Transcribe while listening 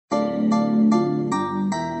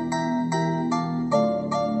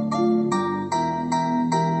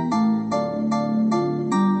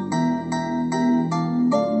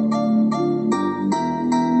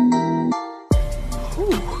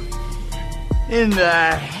in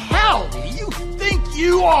the hell do you think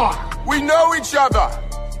you are? We know each other.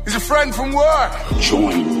 He's a friend from work.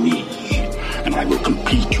 Join me, and I will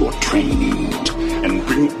complete your training and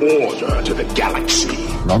bring order to the galaxy.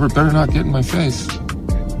 Robert better not get in my face,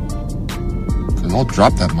 because I'll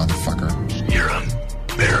drop that motherfucker. You're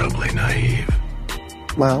unbearably naive.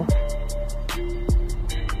 Well,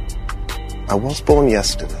 I was born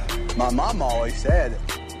yesterday. My mom always said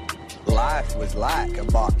life was like a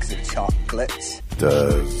box of chocolates.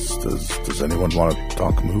 Does anyone want to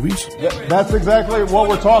talk movies? Yeah, that's exactly what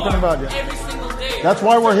we're talking about. Yeah. Every single day. That's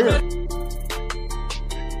why we're here.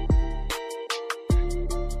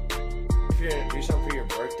 If you're going to do something for your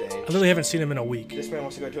birthday... I literally haven't seen him in a week. This man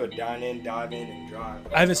wants to go to a dine-in, dive-in, and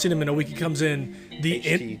drive. I haven't seen him in a week. He comes in,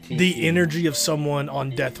 the energy of someone on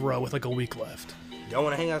death row with like a week left. Don't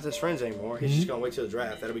want to hang out with his friends anymore. He's just going to wait till the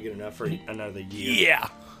draft. That'll be good enough for another year. Yeah.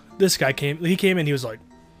 This guy came in, he was like,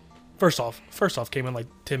 First off, came in like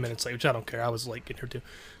 10 minutes late, which I don't care. I was late getting here too.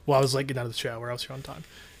 Well, I was like getting out of the shower. I was here on time.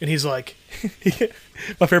 And he's like,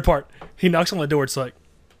 my favorite part, he knocks on the door. It's like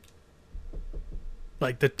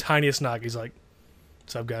the tiniest knock. He's like,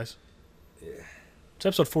 what's up, guys? Yeah. It's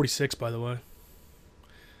episode 46, by the way.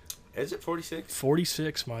 Is it 46?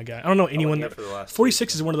 46, my guy. I don't know anyone that...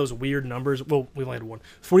 46 is one of those weird numbers. Well, we only had one.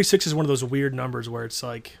 46 is one of those weird numbers where it's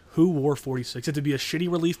like, who wore 46? It had to be a shitty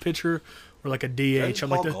relief pitcher or like a DH. Didn't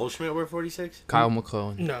Paul Goldschmidt wear 46? Kyle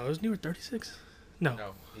McClellan. No, isn't he wear 36? No,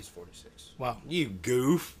 he's 46. Wow. You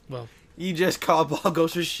goof. Well, you just called Paul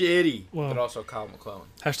Goldschmidt shitty. Well, but also Kyle McClellan.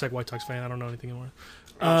 Hashtag White Sox fan. I don't know anything anymore.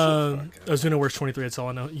 Ozuna wears 23. That's all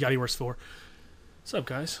I know. Yachty wears 4. What's up,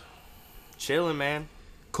 guys? Chilling, man.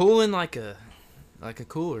 Cooling like a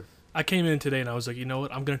cooler. I came in today and I was like, you know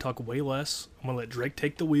what? I'm going to talk way less. I'm going to let Drake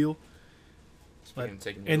take the wheel.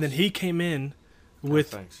 And then he came in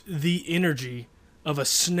with the energy of a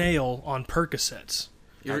snail on Percocets.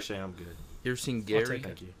 Actually, I'm good. You ever seen Gary?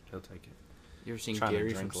 Thank you. He'll take it. You ever seen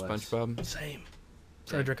Gary from SpongeBob? Same.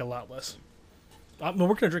 So I drink a lot less. We're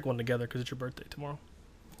going to drink one together because it's your birthday tomorrow.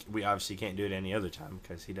 We obviously can't do it any other time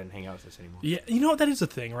because he doesn't hang out with us anymore. Yeah, you know what? That is the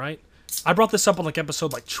thing, right? I brought this up on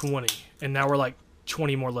episode 20, and now we're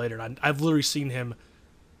 20 more later, and I've literally seen him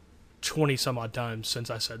 20 some odd times since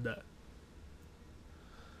I said that.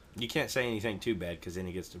 You can't say anything too bad because then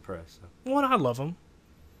he gets depressed. So. Well, I love him.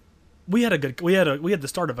 We had the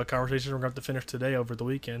start of a conversation we're going to have to finish today over the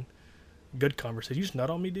weekend. Good conversation. You just nut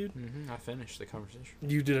on me, dude. Mm-hmm. I finished the conversation.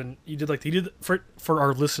 You did for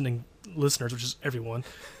our listeners, which is everyone.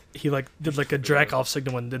 He did a jack off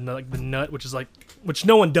signal and did the nut, which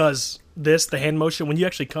no one does. The hand motion when you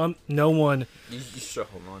actually come, no one. You should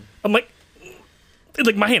hold on. I'm like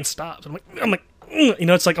my hand stops. I'm like,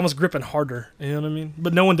 it's almost gripping harder. You know what I mean?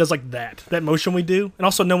 But no one does that motion we do, and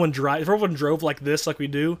also no one drives. If everyone drove like this, like we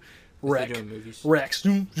do, wrecks.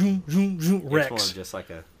 Zoom, zoom, zoom, zoom, wrecks. It's more just like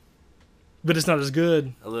a. But it's not as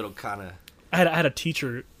good. A little kind of. I had a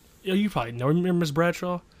teacher. You probably know. Remember Miss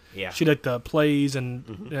Bradshaw? Yeah. She did the plays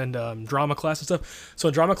and drama class and stuff. So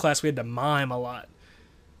in drama class, we had to mime a lot.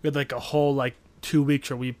 We had a whole 2 weeks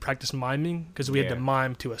where we practiced miming because we had to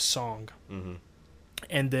mime to a song. Mm-hmm.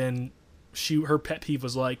 And then her pet peeve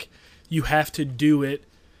was you have to do it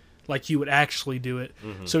like you would actually do it.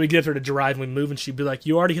 Mm-hmm. So we get her to drive and we move, and she'd be like,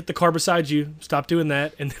 "You already hit the car beside you. Stop doing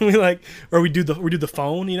that." And then we do the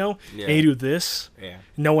phone, and you do this. Yeah.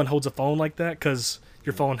 No one holds a phone like that because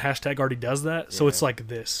your phone hashtag already does that. So it's like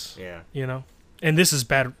this. Yeah. And this is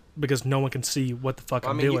bad because no one can see what the fuck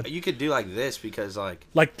I'm doing. You could do this because like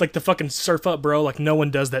the fucking surf up, bro. No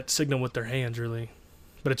one does that signal with their hands really.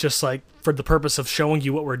 But it's just for the purpose of showing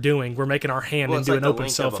you what we're doing, we're making our hand into an open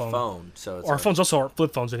cell phone. So our phones also aren't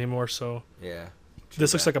flip phones anymore, so yeah.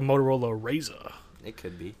 This looks like a Motorola Razr. It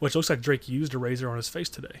could be. Which looks like Drake used a razor on his face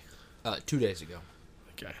today. 2 days ago.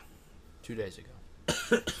 Okay. 2 days ago.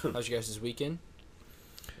 How's your guys' weekend?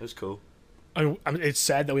 It was cool. I mean, it's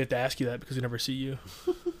sad that we have to ask you that because we never see you.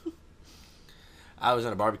 I was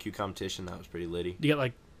in a barbecue competition. That was pretty litty.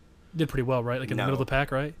 You did pretty well, right? In the middle of the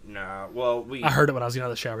pack, right? No. Well, I heard it when I was getting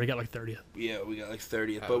out of the shower. We got 30th. Yeah, we got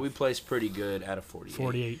 30th, but we placed pretty good out of 48.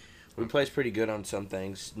 48. We placed pretty good on some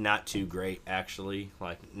things. Not too great, actually.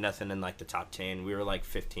 Nothing in the top 10. We were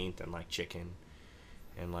 15th in chicken,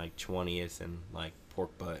 and 20th in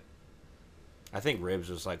pork butt. I think ribs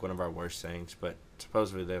was one of our worst things, but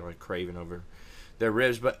supposedly they were craving over their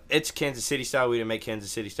ribs. But it's Kansas City style. We didn't make Kansas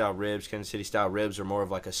City style ribs. Kansas City style ribs are more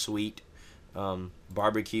of a sweet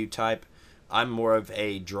barbecue type. I'm more of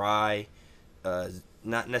a dry,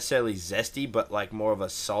 not necessarily zesty, but more of a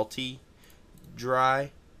salty,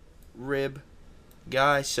 dry rib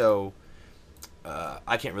guy. So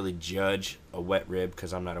I can't really judge a wet rib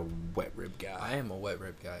because I'm not a wet rib guy. I am a wet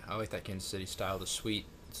rib guy. I like that Kansas City style, the sweet,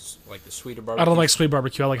 like the sweeter barbecue. I don't like sweet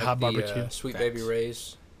barbecue. I like hot the, barbecue. Sweet Baby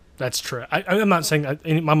Ray's. That's true. I'm not saying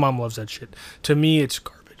my mom loves that shit. To me, it's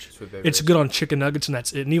garbage. It's good on chicken nuggets, and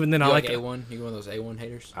that's it. And even then, I like A1. You one of those A1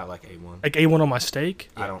 haters? I like A1. Like A1 on my steak.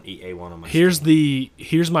 I don't eat A1 on my Here's steak.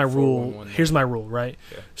 Here's my rule. Here's my rule, right?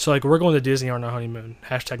 Yeah. So like we're going to Disney on our honeymoon. #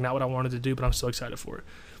 not what I wanted to do, but I'm still excited for it.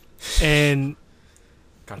 And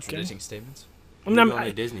contradicting statements. I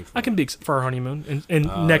mean, Disney I can be for our honeymoon in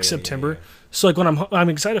next September. Yeah. So like when I'm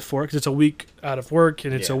excited for it because it's a week out of work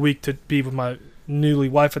and it's a week to be with my newly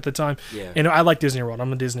wife at the time. Yeah. And I like Disney World.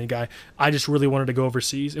 I'm a Disney guy. I just really wanted to go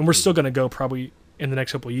overseas, and we're still going to go probably in the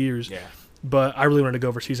next couple of years. Yeah. But I really wanted to go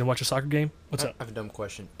overseas and watch a soccer game. What's up? I have a dumb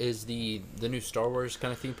question. Is the new Star Wars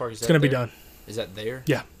kind of theme park? It's going to be done. Is that there?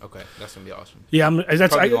 Yeah. Okay, that's gonna be awesome. Yeah,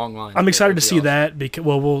 long line. I'm excited to see that because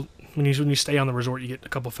when you stay on the resort, you get a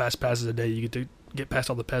couple fast passes a day. You get to get past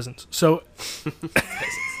all the peasants. So,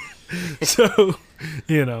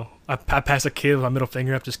 you know, I pass a kid with my middle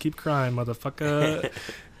finger up, just keep crying, motherfucker.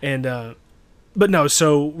 And but no,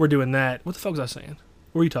 so we're doing that. What the fuck was I saying?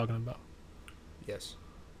 What were you talking about? Yes.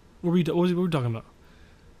 What were we talking about?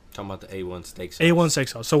 Talking about the A1 steak sauce. A1 steak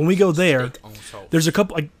sauce. So when we go there, there's a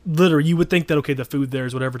couple, like, literally, you would think that, okay, the food there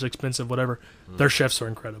is whatever, it's expensive, whatever. Their chefs are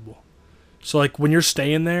incredible. So, like, when you're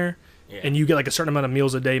staying there and you get, like, a certain amount of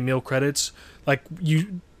meals a day, meal credits, like,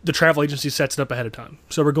 the travel agency sets it up ahead of time.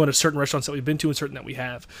 So we're going to certain restaurants that we've been to and certain that we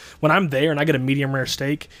have. When I'm there and I get a medium rare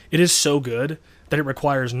steak, it is so good that it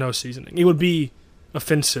requires no seasoning. It would be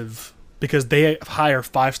offensive because they hire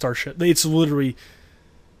 5-star chefs. It's literally,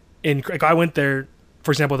 like, I went there, for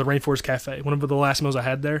example, the Rainforest Cafe, one of the last meals I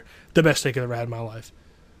had there, the best steak I've ever had in my life.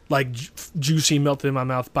 Like, juicy, melted in my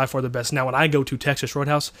mouth, by far the best. Now, when I go to Texas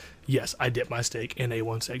Roadhouse, yes, I dip my steak in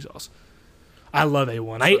A1 steak sauce. I love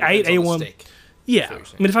A1. So I ate A1. Yeah. I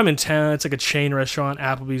mean, if I'm in town, it's like a chain restaurant,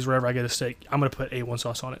 Applebee's, wherever I get a steak, I'm going to put A1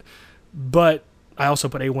 sauce on it. But I also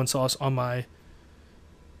put A1 sauce on my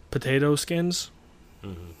potato skins.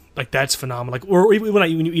 Mm-hmm. Like, that's phenomenal. Like, or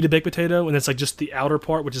when you eat a baked potato and it's like just the outer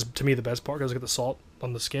part, which is to me the best part because I get the salt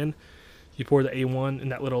on the skin. You pour the A1 in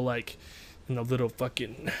that little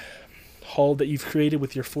fucking hole that you've created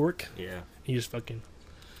with your fork. Yeah. And you just fucking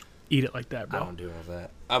eat it like that, bro. I don't do all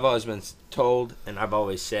that. I've always been told, and I've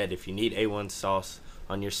always said, if you need A1 sauce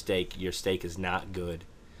on your steak is not good.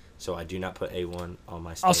 So I do not put A1 on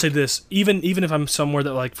my steak. I'll say this: even if I'm somewhere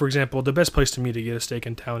that, like, for example, the best place to me to get a steak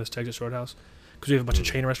in town is Texas Roadhouse. Because we have a bunch of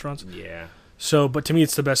chain restaurants. Yeah. So, but to me,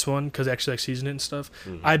 it's the best one because they actually like season it and stuff.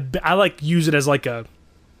 Mm-hmm. I like use it as like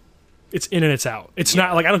it's in and it's out. It's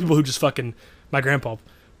not like I know people who just fucking, my grandpa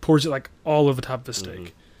pours it like all over the top of the steak.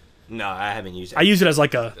 Mm-hmm. No, I haven't used it. I use it as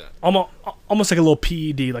like almost like a little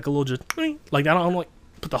PED, like a little just like I don't like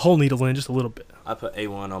put the whole needle in just a little bit. I put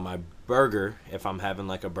A1 on my burger if I'm having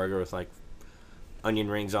like a burger with like onion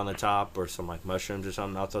rings on the top or some like mushrooms or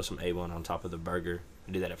something. I'll throw some A1 on top of the burger.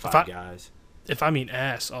 I do that at Five Guys. If I'm eating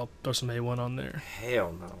ass, I'll throw some A1 on there.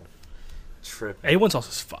 Hell no. Tripping. A1 sauce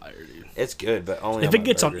is fire, dude. It's good, but only if it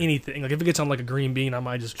gets on anything. Like if it gets on like a green bean, I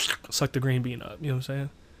might just suck the green bean up. You know what I'm saying?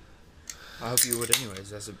 I hope you would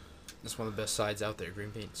anyways. That's one of the best sides out there,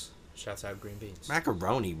 green beans. Shouts out green beans.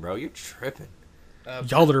 Macaroni, bro. You're tripping.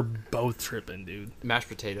 Y'all are both tripping, dude. Mashed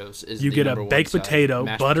potatoes is you the get number a baked potato,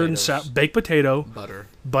 butter and baked potato,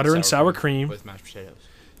 butter and sour cream with mashed potatoes.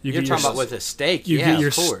 You're talking about with a steak,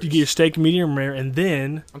 of course. You get your steak medium rare, and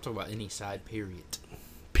then I'm talking about any side. Period.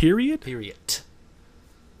 Period.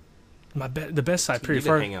 The best side. Period.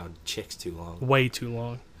 You've been hanging out with chicks too long. Way too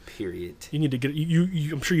long. Period. You need to get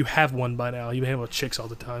you. I'm sure you have one by now. You've been hanging out with chicks all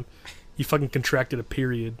the time. You fucking contracted a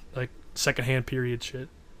period, like secondhand period shit.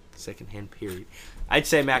 Secondhand period. I'd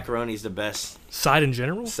say macaroni's the best side in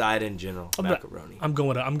general. Macaroni.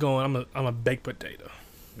 I'm a baked potato.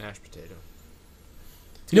 Mashed potato.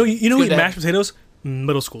 You know who eat mashed potatoes?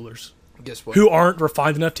 Middle schoolers. Guess what? Who aren't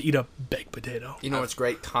refined enough to eat a baked potato. You know what's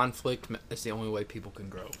great? Conflict is the only way people can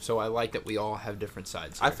grow. So I like that we all have different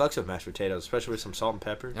sides here. I fucks with mashed potatoes, especially with some salt and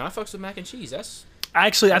pepper. And I fucks with mac and cheese. That's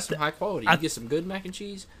some high quality. You get some good mac and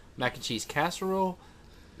cheese casserole,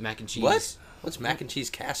 mac and cheese. What? What's mac and cheese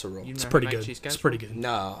casserole? It's pretty good. It's pretty good.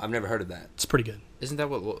 No, I've never heard of that. It's pretty good. Isn't that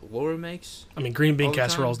what Laura makes? I mean, green bean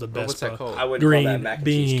casserole is the best. What's that called? I wouldn't call that mac and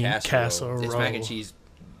cheese casserole. It's mac and cheese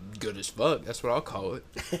good as fuck. That's what I'll call it.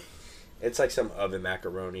 It's like some oven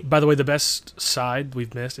macaroni. By the way, the best side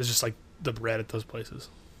we've missed is just like the bread at those places.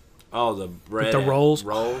 Oh, the bread. With the rolls.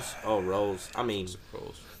 Rolls. Oh, rolls. I mean,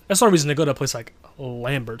 rolls. That's the only reason to go to a place like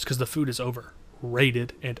Lambert's because the food is overrated.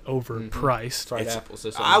 overrated and overpriced. Fried apples.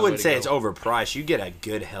 I would say it's overpriced. You get a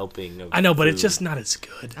good helping of I know, but food. it's just not as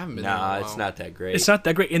good. Nah, it's not that great. It's not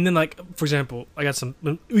that great. And then, like, for example, I got some.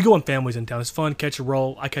 We go on families in town. It's fun. Catch a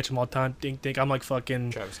roll. I catch them all the time. Dink, dink. I'm like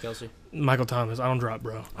fucking Travis Kelce. Michael Thomas. I don't drop,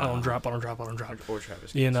 bro. I don't drop. Or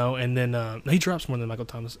Travis Kelce. You know, and then he drops more than Michael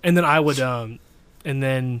Thomas. And then I would, and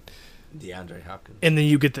then DeAndre Hopkins. And then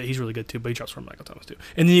you get he's really good too, but he drops from Michael Thomas too.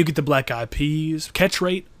 And then you get the Black Eyed Peas. Catch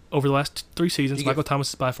rate over the last 3 seasons, Michael Thomas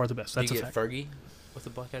is by far the best. That's you a get fact. Fergie with the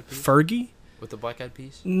Black Eyed Peas? Fergie? With the Black Eyed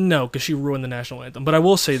Peas? No, because she ruined the national anthem. But I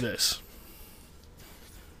will say this.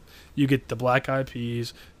 You get the Black Eyed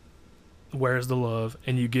Peas, Where's the Love,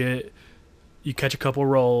 and you catch a couple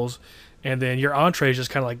rolls, and then your entree is just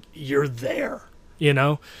kind of like, you're there, you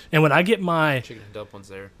know? And when I get my... Chicken and dumplings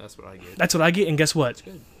there. That's what I get. That's what I get, and guess what? It's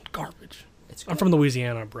good. Garbage. It's good. I'm from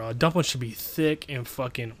Louisiana, bro. Dumplings should be thick and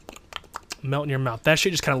fucking melt in your mouth. That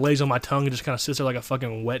shit just kind of lays on my tongue and just kind of sits there like a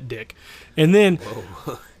fucking wet dick. And then...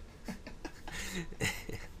 Whoa.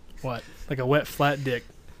 What? Like a wet, flat dick.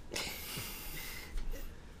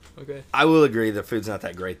 Okay. I will agree the food's not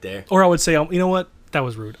that great there. Or I would say, you know what? That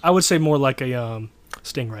was rude. I would say more like a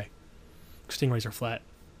stingray. Stingrays are flat.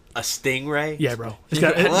 A stingray? Yeah, bro. You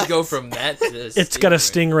go from that to this. It's got a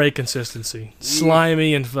stingray consistency.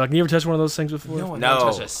 Slimy and fucking. You ever touched one of those things before?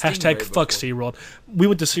 No. Hashtag fuck SeaWorld. We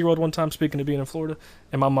went to SeaWorld one time, speaking of being in Florida,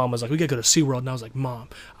 and my mom was like, we gotta go to SeaWorld. And I was like, Mom,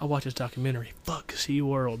 I watched this documentary. Fuck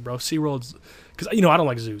SeaWorld, bro. SeaWorld's... Because, you know, I don't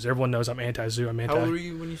like zoos. Everyone knows I'm anti-zoo. I'm anti... How old were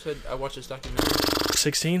you when you said I watched this documentary?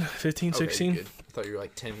 16, 15, 16. Good. I thought you were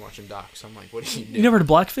like 10 watching docs. I'm like, what do you do? You never heard of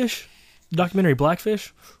Blackfish? The documentary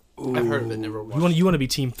Blackfish? Ooh. I've heard of it, never watched it. You want to be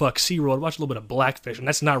team fuck SeaWorld, watch a little bit of Blackfish, and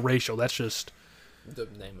that's not racial, that's just... The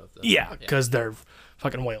name of them. Yeah, because they're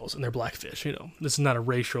fucking whales and they're blackfish, you know. This is not a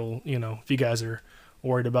racial, you know, if you guys are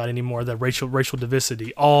worried about any more of the racial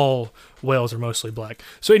diversity, all whales are mostly black.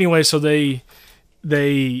 So anyway, so they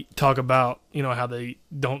talk about, you know, how they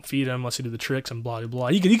don't feed them unless they do the tricks and blah, blah, blah.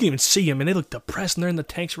 You can even see them, and they look depressed, and they're in the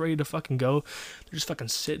tanks ready to fucking go. They're just fucking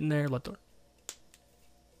sitting there. Fuck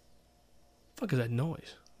is that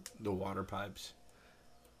noise? The water pipes.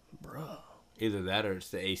 Bruh. Either that or it's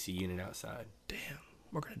the AC unit outside. Damn,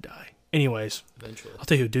 we're gonna die. Anyways, eventually. I'll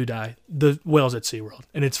tell you who do die. The whales at SeaWorld,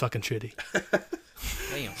 and it's fucking shitty.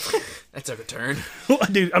 Damn. That took a turn.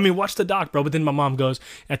 Dude, I mean, watch the doc, bro. But then my mom goes,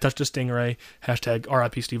 I touched a stingray, hashtag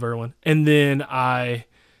RIP Steve Irwin. And then he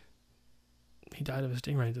died of a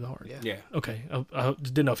stingray to the heart. Yeah. Okay. I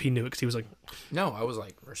didn't know if he knew it because he was like... No, I was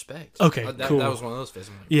like, respect. Okay, cool. That was one of those faces.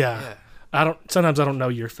 Like, yeah. Sometimes I don't know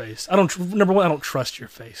your face. Number one, I don't trust your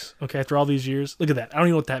face. Okay, after all these years, look at that. I don't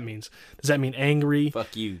even know what that means. Does that mean angry?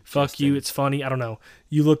 Fuck you. Fuck you. It's funny. I don't know.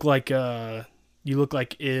 You look like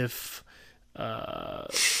if. I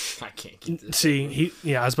can't get this. See,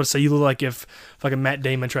 I was about to say you look like if fucking Matt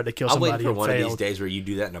Damon tried to kill somebody. I'll wait for one failed. of these days where you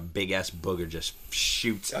do that and a big ass booger just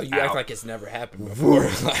shoots. Oh, you out. act like it's never happened before.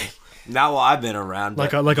 Like, not while I've been around.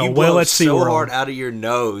 Like a you whale blow at so SeaWorld. hard out of your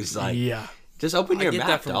nose, like yeah. Just open your I get mouth,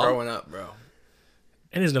 that from dog. growing up, bro.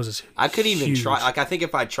 And his nose is I couldn't even huge. try. Like I think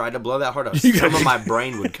if I tried to blow that hard, some of my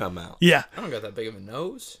brain would come out. Yeah. I don't got that big of a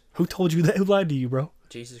nose. Who told you that? Who lied to you, bro?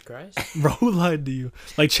 Jesus Christ. Bro, who lied to you?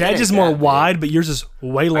 Like Chad's is more wide, but yours is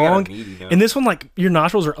way long. And this one, like your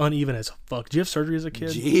nostrils are uneven as fuck. Did you have surgery as a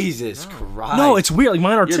kid? Jesus Christ. No, it's weird. Like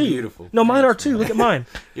mine are You're too. beautiful. No, mine are too. Look at mine.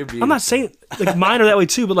 You're beautiful. I'm not saying like mine are that way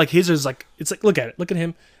too, but like his is like it's like look at it. Look at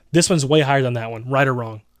him. This one's way higher than that one. Right or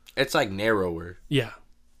wrong? It's like narrower. Yeah.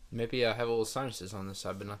 Maybe I have a little sinuses on this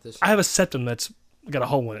side, but not this side. I have a septum that's got a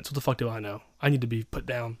hole in it. So what the fuck do I know? I need to be put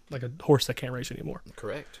down like a horse that can't race anymore.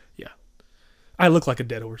 Correct. Yeah. I look like a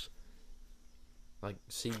dead horse. Like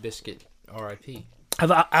Seabiscuit, R.I.P.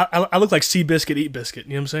 I look like Seabiscuit, Eat Biscuit.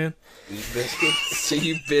 You know what I'm saying? Eat biscuit?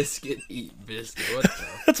 Seabiscuit, Eat Biscuit. What the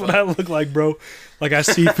That's what I look like, bro. Like I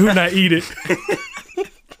see food and I eat it.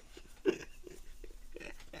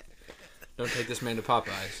 Don't take this man to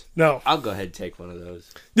Popeyes. No. I'll go ahead and take one of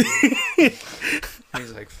those.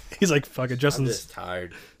 He's like, fuck it. Justin's I'm just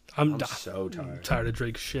tired. I'm so tired. I'm tired of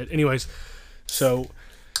Drake's shit. Anyways, so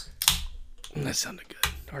that sounded good.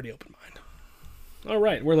 Already open mind. All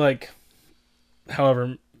right, we're like,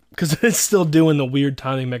 however, because it's still doing the weird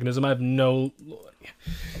timing mechanism. I have no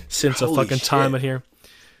sense of fucking time in here.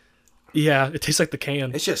 Yeah, it tastes like the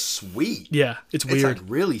can. It's just sweet. Yeah, it's weird. It's like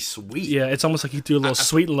really sweet. Yeah, it's almost like you threw a little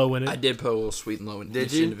sweet and low in it. I did put a little sweet and low in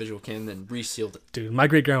each individual can, then resealed it. Dude, my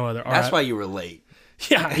great grandmother. That's why you were late.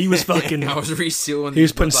 Yeah, he was fucking. I was resealing. He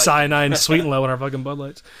was putting cyanide and sweet and low in our fucking Bud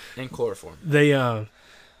Lights. And chloroform. They I'd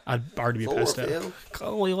already be passed out.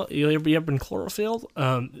 You ever been chlorophyll?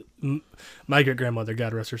 My great grandmother,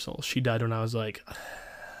 God rest her soul, she died when I was like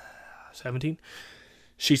 17.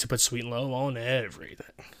 She used to put sweet and low on everything.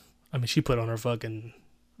 I mean, she put on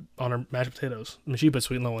her mashed potatoes. I mean, she put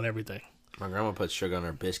sweet and low on everything. My grandma put sugar on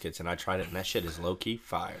her biscuits, and I tried it, and that shit is low key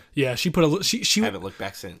fire. Yeah, she put she haven't looked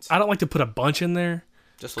back since. I don't like to put a bunch in there.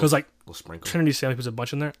 Just because like little sprinkle. Trinity Stanley puts a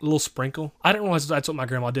bunch in there, a little sprinkle. I didn't realize that's what my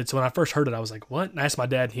grandma did. So when I first heard it, I was like, "What?" And I asked my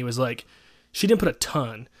dad, and he was like, "She didn't put a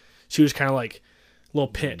ton. She was kind of like a little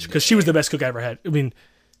pinch because she was the best cook I ever had." I mean,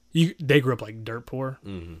 they grew up like dirt poor.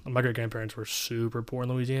 Mm-hmm. My great grandparents were super poor in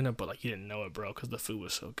Louisiana, but like you didn't know it, bro, because the food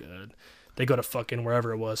was so good. They go to fucking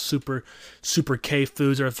wherever it was, super K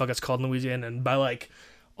Foods or what the fuck it's called in Louisiana, and buy like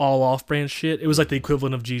all off-brand shit. It was like the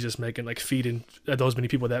equivalent of Jesus making like feeding those many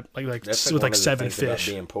people that like that's with like one of the 7 things fish.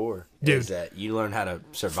 About being poor, dude, is that you learn how to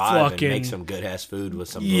survive and make some good ass food with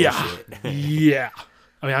some bullshit. Yeah.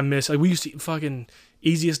 I mean, I miss we used to eat fucking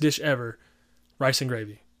easiest dish ever, rice and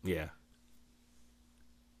gravy. Yeah.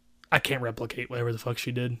 I can't replicate whatever the fuck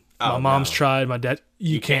she did. My mom's tried. My dad,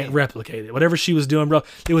 you can't replicate it. Whatever she was doing, bro,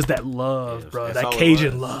 it was that love, bro. That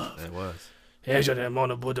Cajun love. It was. Yeah, that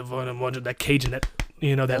Cajun, that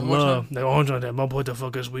that love.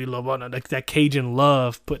 That Cajun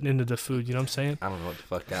love putting into the food. You know what I'm saying? I don't know what the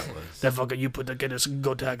fuck that was. That fucker, you put the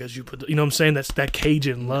go Tigers. You put the, you know what I'm saying? That's that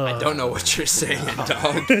Cajun love. I don't know what you're saying,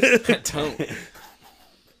 dog. I don't.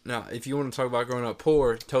 Now, if you want to talk about growing up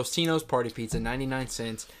poor, Tostino's Party Pizza, 99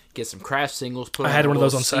 cents. Get some Kraft singles. I had one of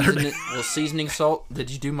those on Saturday. Little seasoning salt. Did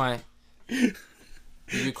you do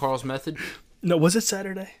Carl's method? No, was it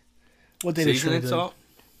Saturday? What day seasoning salt?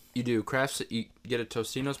 You do Kraft. You get a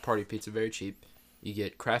Tostino's Party Pizza, very cheap. You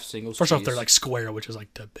get Kraft singles. First off, they're like square, which is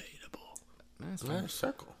like debatable. That's not a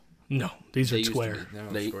circle. No, these are square.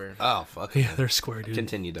 Square. Oh fuck. Yeah, they're square, dude.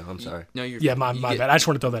 Continue though. I'm sorry. No, my bad. I just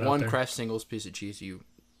want to throw that out there. One Kraft singles piece of cheese. You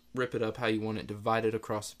rip it up how you want it. Divide it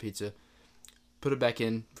across the pizza. Put it back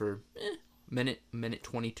in for minute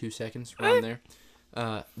 22 seconds, around there.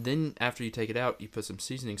 Then after you take it out, you put some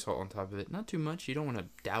seasoning salt on top of it. Not too much. You don't want to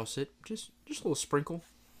douse it. Just a little sprinkle.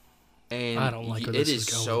 And I don't like where it this is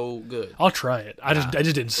going. So good. I'll try it. I just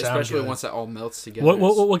didn't sound especially good. Once that all melts together.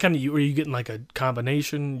 What kind of are you getting? Like a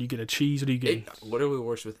combination? You get a cheese? What are you getting? Whatever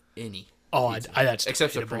works with any. Oh, that's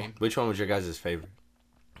except Supreme. Which one was your guys' favorite?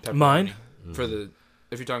 Pepperoni. Mine. For the.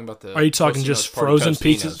 If you're talking about the... Are you talking just frozen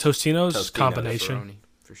pizzas? Tostino's? Combination. Pepperoni,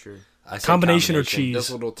 for sure. Combination or cheese?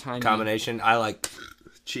 Those little tiny... Combination. I like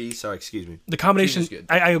cheese. Sorry, excuse me. The combination...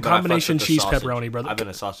 I go combination cheese sausage. pepperoni, brother. I've been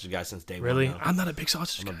a sausage guy since day one. Really? I'm not a big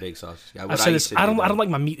sausage guy. I'm a big sausage guy. I say this. I don't like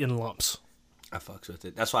my meat in lumps. I fucks with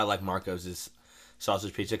it. That's why I like Marco's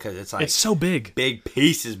sausage pizza, because it's like... It's so big. Big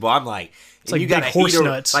pieces, but I'm like... It's like you big horse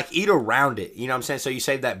nuts. Like, eat around it. You know what I'm saying? So you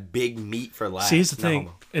save that big meat for last. See, here's the thing.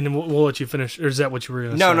 And then we'll let you finish. Or is that what you were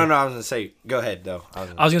going to say? No. I was going to say... Go ahead, though. I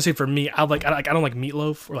was going to say, for me, I don't like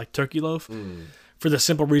meatloaf or like turkey loaf. For the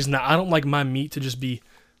simple reason that I don't like my meat to just be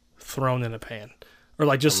thrown in a pan. Or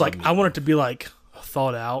like just like... I want it to be like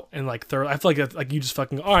thawed out and like thorough. I feel like you just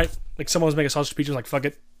fucking... All right. Like someone was making sausage pizza and like, fuck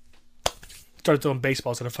it. Started throwing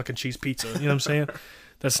baseballs at a fucking cheese pizza. You know what I'm saying?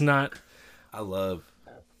 That's not... I love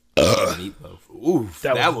meatloaf. Ooh,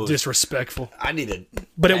 that was disrespectful. I need to...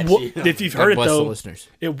 But if you've heard it, though... listeners.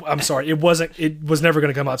 I'm sorry. It was never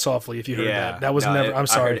going to come out softly if you heard that. That was never... I'm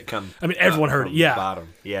sorry. I heard it come... I mean, everyone heard it. Yeah.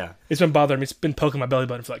 Bottom. Yeah. It's been bothering me. It's been poking my belly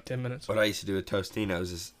button for like 10 minutes. What I used to do with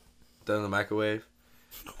Tostino's is throw in the microwave,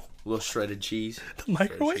 a little shredded cheese. The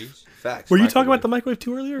microwave? Facts. Were you talking about the microwave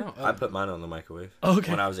too earlier? No, I put mine on the microwave. Oh,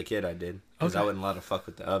 okay. When I was a kid, I did. Because I wasn't allowed to fuck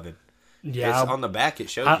with the oven. Yeah. It's on the back, it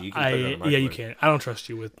shows you. You can put it on the microwave. Yeah, you can. I don't trust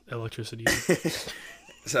you with electricity.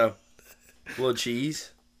 So, a little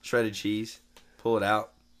cheese, shredded cheese, pull it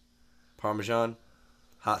out, Parmesan,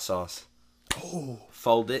 hot sauce. Oh.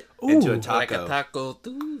 Fold it into a taco. Like a Taco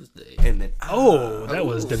Tuesday. And then... that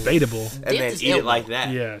was debatable. And then eat it like that.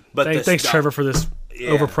 Yeah. But thanks, Trevor, for this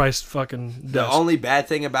overpriced fucking... The only bad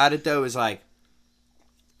thing about it, though, is like...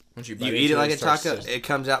 Once you eat it like a taco, it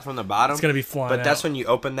comes out from the bottom. It's going to be flying But that's when you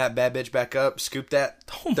open that bad bitch back up, scoop that,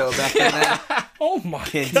 throw it back in there. Oh my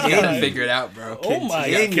God. You gotta figure it out, bro. Oh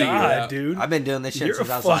my God, dude. I've been doing this shit since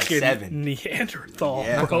I was like 7. Neanderthal,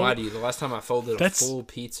 yeah. I'm not gonna lie to you. The last time I folded a full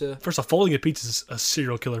pizza... First off, folding a pizza is a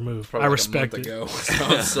serial killer move. I respect it. Ago, so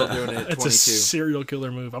I'm still doing it at 22. It's a serial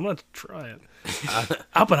killer move. I'm going to try it.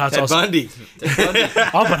 I'll put hot sauce. Bundy.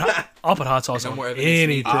 I'll put hot sauce on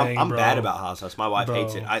anything. I'm bad about hot sauce. My wife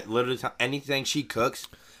hates it. I literally anything she cooks,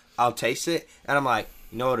 I'll taste it and I'm like,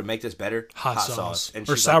 you know what would make this better? Hot sauce. And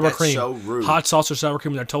or sour like, cream. So rude. Hot sauce or sour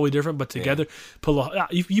cream, they're totally different, but together,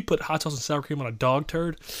 you put hot sauce and sour cream on a dog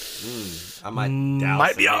turd, I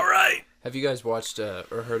might be all right. Have you guys watched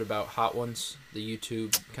or heard about Hot Ones, the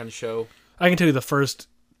YouTube kind of show? I can tell you the first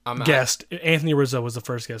guest. Anthony Rizzo was the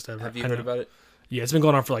first guest ever. Have you heard about it? Yeah, it's been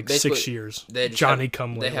going on for like Basically, 6 years. they just Johnny have-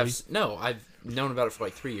 come They lately. have no. I've known about it for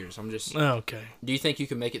like 3 years. I'm just. Okay. Do you think you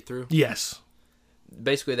can make it through? Yes.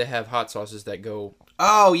 Basically, they have hot sauces that go.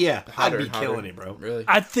 Oh yeah, hotter I'd be and hotter. killing it, bro. Really?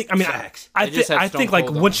 I think. I mean, Facts. I They just have think Stone like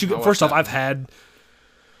Cold once on. you I get first watched off, that I've had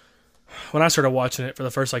when I started watching it for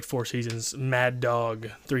the first like 4 seasons. Mad Dog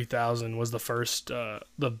 3000 was the first,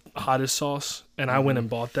 the hottest sauce, and I went and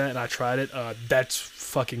bought that and I tried it. That's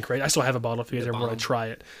fucking crazy. I still have a bottle if you guys ever want to try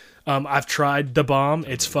it. I've tried the bomb.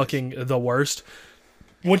 It's fucking the worst.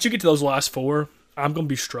 Once you get to those last 4, I'm gonna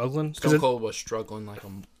be struggling. Stone Cold was struggling like a.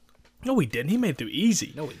 No, he didn't. He made it through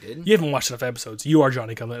easy. No, he didn't. You haven't watched enough episodes. You are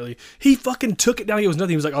Johnny Come Lately. He fucking took it down. He was nothing.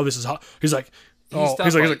 He was like, "Oh, this is hot." He's like, "Oh,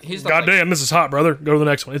 he's like, goddamn, this is hot, brother. Go to the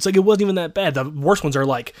next one." It's like it wasn't even that bad. The worst ones are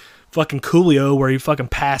like fucking Coolio, where he fucking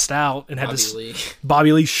passed out and had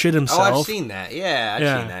Bobby Lee shit himself. Oh, I've seen that. Yeah,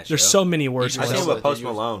 I've seen that. There's show. so many worse I've ones. seen it with Post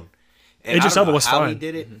Malone. And Idris I don't Elba know was how fine. he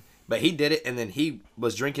did it, but he did it, and then he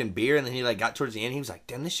was drinking beer, and then he like got towards the end. He was like,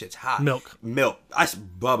 "Damn, this shit's hot." Milk. I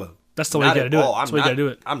said, Bubba. That's the way you gotta do it. That's the way you gotta do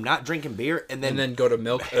it. I'm not drinking beer, and then go to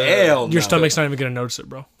milk. Hell, your no. stomach's not even gonna notice it,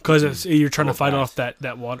 bro, because you're trying to fight off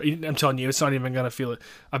that water. I'm telling you, it's not even gonna feel it.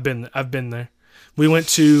 I've been there. We went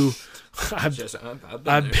to.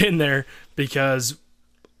 I've been there because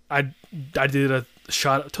I did a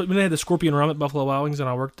shot when they had the Scorpion rum at Buffalo Wild Wings and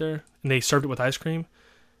I worked there and they served it with ice cream.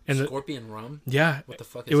 And Scorpion rum? Yeah. What the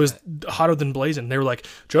fuck is it was that? hotter than blazing. They were like,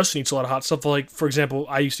 Justin eats a lot of hot stuff. Like, for example,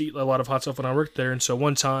 I used to eat a lot of hot stuff when I worked there. And so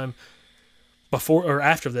one time before or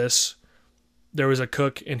after this, there was a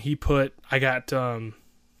cook and I got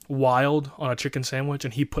wild on a chicken sandwich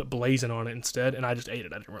and he put blazing on it instead. And I just ate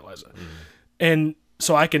it. I didn't realize it. And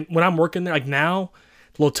so when I'm working there, like now,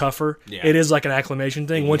 a little tougher. Yeah. It is like an acclimation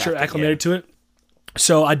thing. Once you're acclimated to it.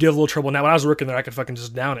 So I do have a little trouble now. When I was working there, I could fucking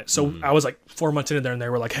just down it. So I was like 4 months into there, and they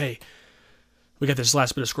were like, "Hey, we got this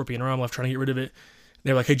last bit of Scorpion rum left, trying to get rid of it." And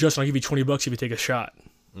they were like, "Hey, Justin, I'll give you $20 if you take a shot."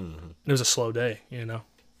 And it was a slow day,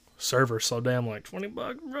 Server slow day. I'm like,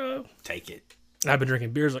 $20, bro. Take it. And I've been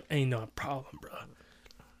drinking beers. Like, ain't no problem, bro.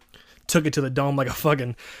 Took it to the dome like a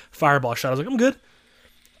fucking fireball shot. I was like, I'm good.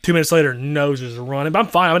 2 minutes later, nose is running, but I'm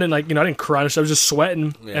fine. I didn't I didn't cry. I was just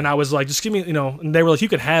sweating, and I was like, just give me, And they were like, you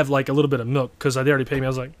could have like a little bit of milk because they already paid me. I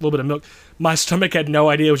was like, a little bit of milk. My stomach had no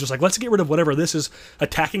idea. It was just like, let's get rid of whatever this is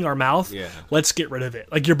attacking our mouth. Yeah. Let's get rid of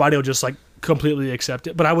it. Like your body will just like completely accept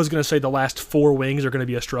it. But I was gonna say the last 4 wings are gonna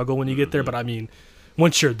be a struggle when you get there. But I mean,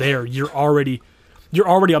 once you're there, you're already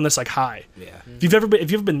on this like high. Yeah. If you've ever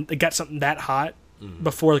been got something that hot.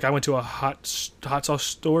 Before, like I went to a hot sauce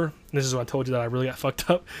store. And this is when I told you that I really got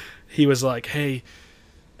fucked up. He was like, "Hey,"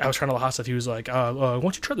 I was trying all the hot stuff. He was like, "Why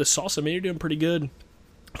don't you try this salsa? Man, you're doing pretty good."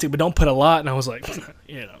 I said, "But don't put a lot." And I was like,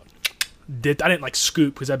 dipped. I didn't like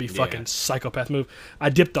scoop because that'd be fucking psychopath move.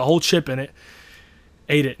 I dipped the whole chip in it,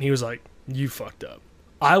 ate it, and he was like, "You fucked up."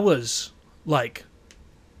 I was like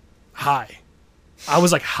high. I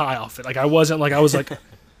was like high off it. Like I wasn't like I was like.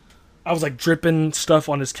 I was like dripping stuff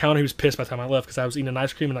on his counter. He was pissed by the time I left because I was eating an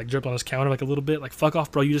ice cream and like dripped on his counter like a little bit. Like, fuck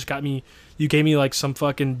off, bro. You just got me. You gave me like some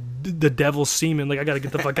fucking the devil's semen. Like, I gotta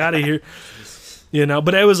get the fuck out of here.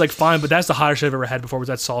 But it was like fine. But that's the hottest shit I've ever had before was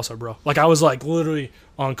that salsa, bro. Like, I was like literally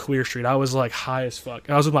on Queer Street. I was like high as fuck.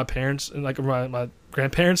 And I was with my parents and like my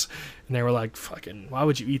grandparents, and they were like, "Fucking, why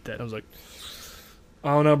would you eat that?" And I was like,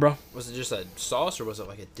 "I don't know, bro." Was it just a sauce or was it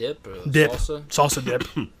like a dip or dip? Salsa Dip.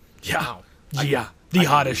 Yeah. Wow. Yeah. The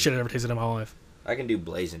hottest shit I've ever tasted in my life. I can do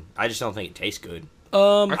blazing. I just don't think it tastes good. I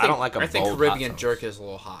don't like a bold I think Caribbean hot jerk is a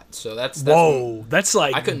little hot, so that's whoa. That's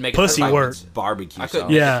like I couldn't make pussy it work. Barbecue sauce.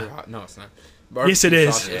 Yeah. No, it's not. Yes, it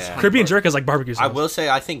is. Caribbean jerk is like barbecue sauce. I will say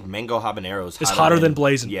I think mango habanero is hotter than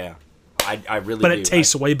blazing. Yeah, I really. But do. it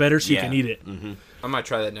tastes way better, so you can eat it. Mm-hmm. I might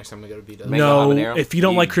try that next time we go to B-Dubs. No, if you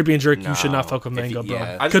don't like Caribbean jerk, you should not fuck with mango,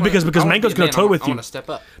 bro. Because mango's gonna tow with you. Step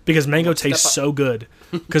up. Because mango tastes so good.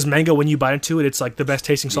 Because mango, when you bite into it, it's like the best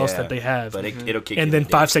tasting sauce that they have. But it'll kick. And then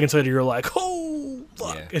 5 seconds later, you're like, oh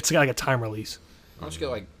fuck! Yeah. It's got like a time release. I'll just get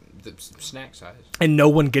like the snack size. And no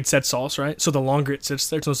one gets that sauce, right? So the longer it sits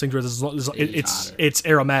there, it's one of those things where it's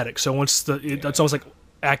aromatic. So once it's almost like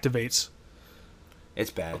activates. It's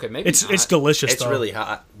bad. Okay, maybe it's delicious. It's though. really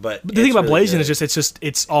hot, but the thing about blazing is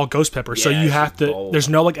it's all ghost pepper. So you have to. Bold. There's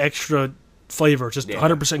no like extra flavor. It's just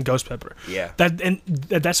 100% ghost pepper. Yeah.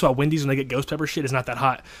 That's why Wendy's when they get ghost pepper shit is not that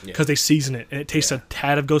hot because they season it and it tastes a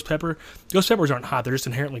tad of ghost pepper. Ghost peppers aren't hot. They're just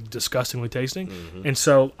inherently disgustingly tasting. Mm-hmm. And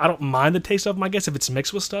so I don't mind the taste of them, I guess, if it's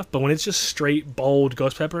mixed with stuff. But when it's just straight bold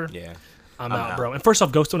ghost pepper, I'm out, bro. And first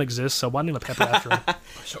off, ghosts don't exist, so why name a pepper after them?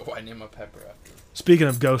 So why name a pepper after them? Speaking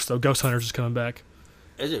of ghosts, though, Ghost Hunters is coming back.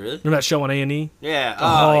 Is it really? Remember that show on A&E? Yeah.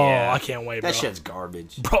 Oh, yeah. I can't wait, bro. That shit's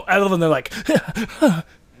garbage. Bro, I love when they're like,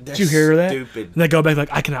 did you hear that? Stupid. And they go back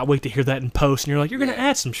like, I cannot wait to hear that in post. And you're like, you're going to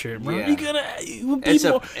add some shit, bro. Yeah. You're going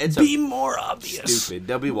to be more obvious. Stupid.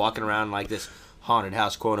 They'll be walking around like this haunted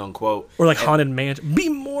house, quote unquote. Or like haunted mansion. Be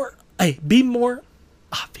more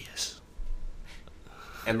obvious.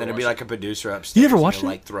 And then it'd be like a producer upstairs. You ever watched who,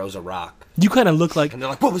 it? like throws a rock. You kind of look like, And they're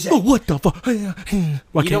like, what was that? oh, what the fuck?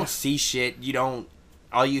 You don't see shit. You don't.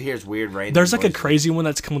 All you hear is weird rain. There's like a crazy one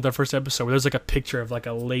that's come with our first episode where there's like a picture of like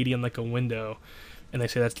a lady in like a window, and they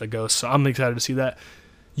say that's the ghost. So I'm excited to see that.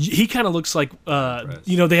 He kind of looks like,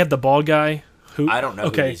 they have the bald guy who. I don't know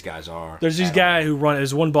who these guys are. There's this guy who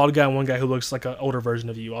there's one bald guy and one guy who looks like an older version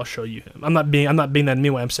of you. I'll show you him. I'm not being that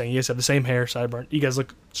mean way. I'm saying you guys have the same hair, sideburn. You guys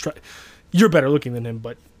look. You're better looking than him,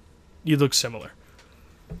 but you look similar.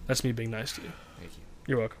 That's me being nice to you. Thank you.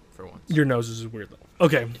 You're welcome. For once. Your nose is weird though.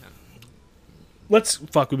 Okay. We've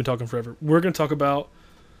been talking forever. We're going to talk about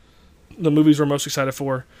the movies we're most excited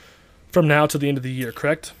for from now to the end of the year,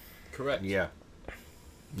 correct? Correct. Yeah.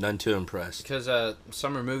 None too impressed. Because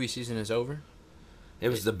summer movie season is over. It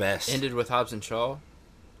was the best. Ended with Hobbs and Shaw.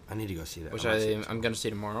 I need to go see that. Which I'm going to see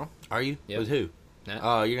tomorrow. Are you? Yep. With who? Yeah.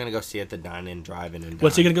 Oh, you're going to go see it at the Dine-In, Drive-In. And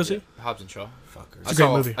What's he going to go see? Hobbs and Shaw. Fuckers. It's a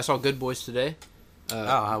great movie. I saw Good Boys today.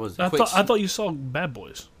 How was it? I thought you saw Bad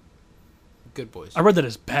Boys. Good Boys. I read that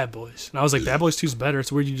as Bad Boys. And I was like, Bad Boys 2 is better.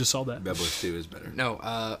 It's weird you just saw that. Bad Boys 2 is better.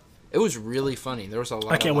 No, it was really funny. There was a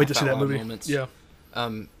lot I can't of wait to see that laugh out loud movie. moments. Yeah.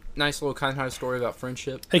 Nice little kind-hearted story about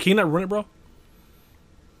friendship. Hey, can you not ruin it, bro?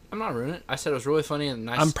 I'm not ruining it. I said it was really funny and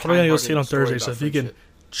nice. I'm probably going to go see it on story Thursday, about so if you can friendship.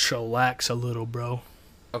 chillax a little, bro.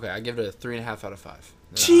 Okay, I give it a 3.5 out of 5.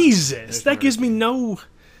 Jesus, that gives me no...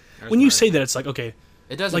 When you say that, it's like, okay...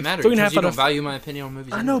 It doesn't like matter 3.5 because you out don't of... value my opinion on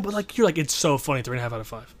movies. I know, but like you're like, it's so funny, 3.5 out of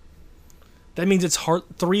 5. That means it's hard.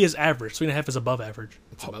 3 is average. 3.5 is above average.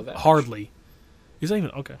 It's above average. Hardly. Is that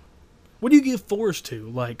even okay? What do you give 4s to?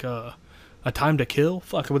 Like A Time to Kill?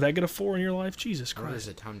 Fuck, would that get a 4 in your life? Jesus Christ. What is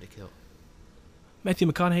A Time to Kill? Matthew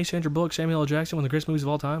McConaughey, Sandra Bullock, Samuel L. Jackson, one of the greatest movies of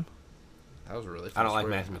all time. That was really. I don't like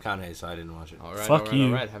Matthew McConaughey, so I didn't watch it. All right, Fuck you.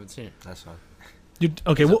 All right, haven't seen it. That's fine.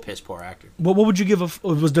 Okay, He's a piss poor actor. What would you give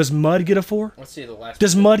does Mud get a 4? Let's see the last.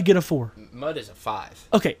 Does Mud get a 4? Mud is a 5.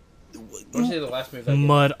 Okay. Let's see the last movie.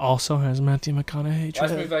 Mud also has Matthew McConaughey.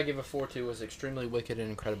 Last movie I gave a 4 to was Extremely Wicked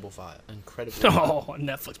and Incredible 5. Oh, a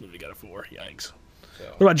Netflix movie got a 4. Yikes. So,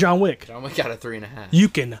 What about John Wick? John Wick got a 3.5. You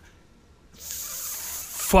can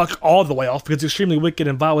fuck all the way off because Extremely Wicked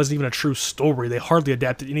and Vile wasn't even a true story. They hardly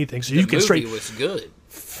adapted anything, so you can straight. The movie was good.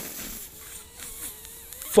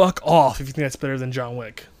 Fuck off if you think that's better than John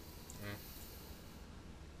Wick.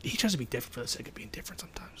 He tries to be different for the sake of being different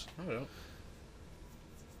sometimes. I don't know.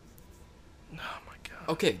 Oh my god.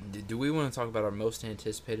 Okay, do we want to talk about our most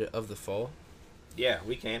anticipated of the fall? Yeah,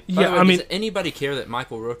 we can. By the way, I mean, does anybody care that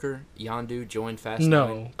Michael Rooker, Yondu, joined Fast 9?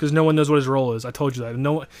 No, because no one knows what his role is. I told you that.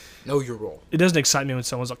 No, know your role. It doesn't excite me when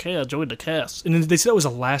someone's like, "Hey, I joined the cast," and then they said it was a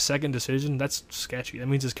last-second decision. That's sketchy. That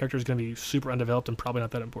means his character is going to be super undeveloped and probably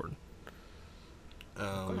not that important.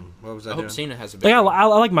 What was I I doing? hope Cena has a big Yeah, role. I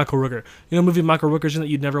like Michael Rooker. You know, a movie Michael Rooker's in that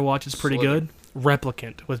you'd never watch. It's pretty Slither. good.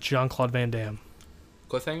 Replicant with Jean-Claude Van Damme.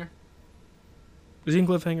 Cliffhanger? Is he in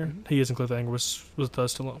Cliffhanger? He is in Cliffhanger with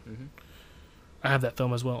Stallone. Mm-hmm. I have that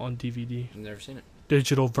film as well on DVD. I've never seen it.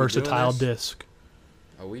 Digital versatile this? disc.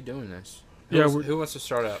 Are we doing this? Yeah, Who wants to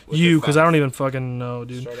start out? with You, the because five? I don't even fucking know,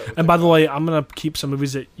 dude. Start out with And the by the five. way, I'm gonna keep some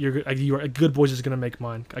movies that you're Good Boys is gonna make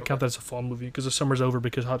mine. I count that as a fall movie because the summer's over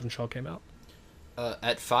because Hobbs and Shaw came out.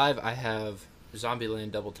 At 5, I have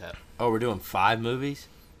Zombieland Double Tap. Oh, we're doing 5 movies?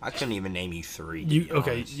 I couldn't even name you 3. to be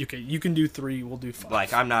honest. You can do 3. We'll do 5.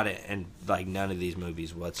 Like, I'm not in like none of these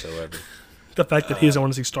movies whatsoever. The fact that he doesn't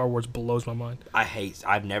want to see Star Wars blows my mind.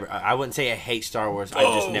 I wouldn't say I hate Star Wars. I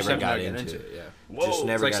just never got into it. Yeah. Whoa. Just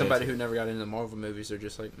never It's like got somebody into who never got into the Marvel movies. They're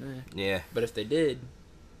just like, meh. Yeah. But if they did,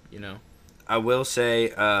 you know. I will say,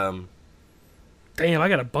 Damn, I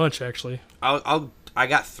got a bunch actually. I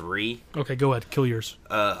got 3. Okay, go ahead. Kill yours.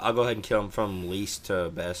 I'll go ahead and kill them from least to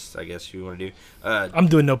best, I guess you want to do. I'm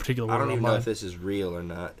doing no particular order. I don't even on know mine. if this is real or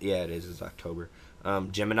not. Yeah, it is. It's October.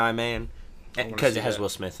 Gemini Man, wanna because see it has that. Will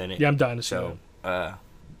Smith in it. Yeah, I'm dying to see So,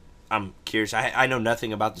 I'm curious. I know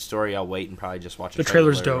nothing about the story. I'll wait and probably just watch The a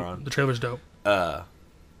trailer's trailer dope. on. The trailer's dope. But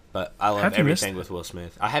I love Have you missed everything it? with Will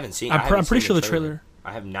Smith. I haven't seen. I'm pretty sure the trailer.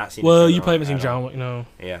 I have not seen. Well, the you trailer probably haven't seen at John all. Wick. No.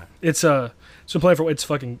 Yeah. It's so play for it's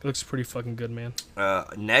fucking looks pretty fucking good, man.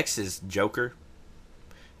 Next is Joker.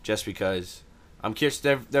 Just because I'm curious,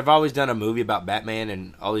 they've always done a movie about Batman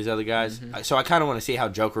and all these other guys, so I kind of want to see how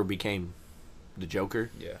Joker became the Joker.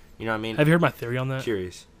 Yeah. You know what I mean? Have you heard my theory on that?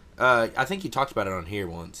 Curious. I think you talked about it on here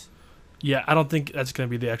once. Yeah, I don't think that's going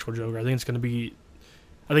to be the actual Joker. I think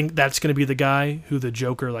that's going to be the guy who the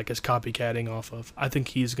Joker like is copycatting off of. I think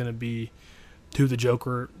he's going to be who the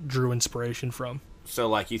Joker drew inspiration from. So,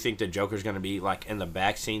 like, you think the Joker's going to be, like, in the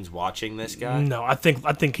back scenes watching this guy? No, I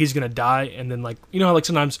think he's going to die, and then, like, you know how, like,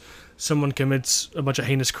 sometimes someone commits a bunch of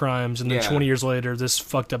heinous crimes, and then 20 years later, this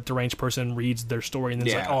fucked up deranged person reads their story, and then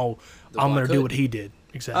it's like, oh, I'm going to do what he did.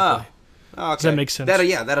 Exactly. Oh, okay. Does that make sense?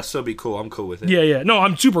 That'll still be cool. I'm cool with it. Yeah. No,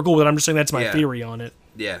 I'm super cool with it. I'm just saying that's my theory on it.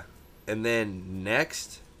 Yeah. And then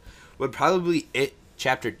next would probably be It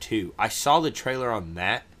Chapter 2. I saw the trailer on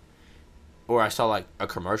that, or I saw, like, a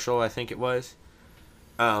commercial, I think it was.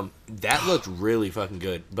 That looked really fucking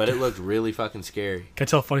good, but it looked really fucking scary. Can I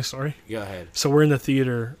tell a funny story? Go ahead. So we're in the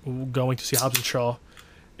theater going to see Hobbs and Shaw,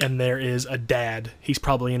 and there is a dad. He's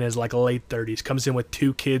probably in his like late 30s. Comes in with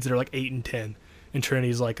two kids that are like 8 and 10. And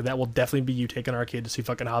Trinity's like, that will definitely be you taking our kid to see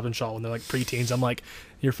fucking Hobbs and Shaw when they're like preteens. I'm like,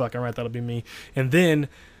 you're fucking right, that'll be me. And then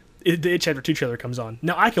the It Chapter 2 trailer comes on.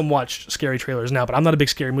 Now, I can watch scary trailers now, but I'm not a big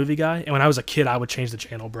scary movie guy. And when I was a kid, I would change the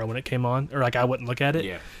channel, bro, when it came on. Or, like, I wouldn't look at it.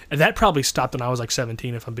 Yeah. And that probably stopped when I was, like,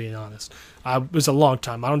 17, if I'm being honest. It was a long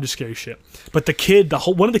time. I don't do scary shit. But the kid,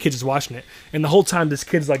 one of the kids is watching it. And the whole time, this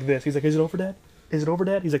kid's like this. He's like, is it over, Dad? Is it over,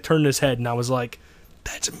 Dad? He's, like, turning his head. And I was like,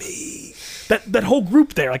 that's me. That whole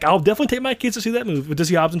group there. Like, I'll definitely take my kids to see that movie. To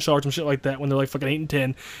see Hobbs and Shaw or some shit like that when they're, like, fucking 8 and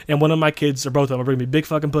 10. And one of my kids, or both of them, are going to be big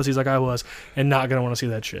fucking pussies like I was and not going to want to see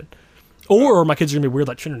that shit. Or my kids are going to be weird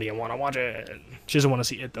like Trinity and want to watch it. She doesn't want to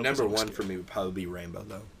see it, though. Number one for me would probably be Rainbow,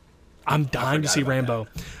 though. I'm dying to see Rainbow.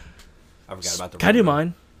 I forgot about the Can I do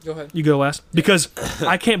mine? Go ahead. You go last. Because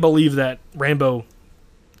I can't believe that Rainbow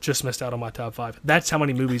just missed out on my top 5. That's how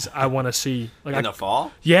many movies I want to see. Like in the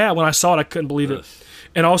fall? Yeah, when I saw it, I couldn't believe it.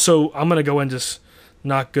 And also, I'm going to go and just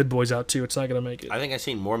knock Good Boys out, too. It's not going to make it. I think I've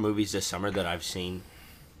seen more movies this summer than I've seen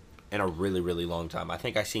in a really, really long time. I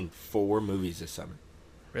think I've seen 4 movies this summer.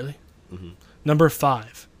 Really? Mm-hmm. Number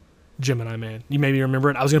 5, Gemini Man. You maybe remember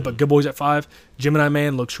it. I was going to put Good Boys at 5. Gemini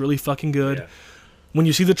Man looks really fucking good. Yeah. When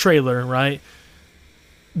you see the trailer, right,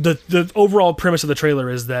 the overall premise of the trailer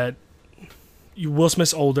is that Will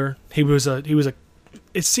Smith's older. He was a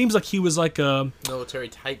it seems like he was like a military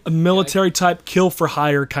type kill for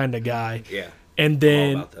hire kind of guy. Yeah. And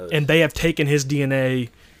then they have taken his DNA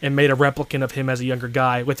and made a replicant of him as a younger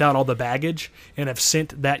guy without all the baggage, and have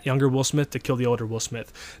sent that younger Will Smith to kill the older Will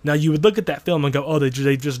Smith. Now, you would look at that film and go, oh, they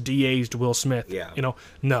just de-aged Will Smith. Yeah. You know,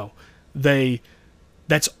 no.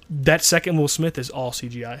 That second Will Smith is all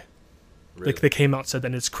CGI. Really? They came out and said that,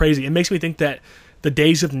 and it's crazy. It makes me think that the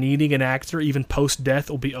days of needing an actor, even post-death,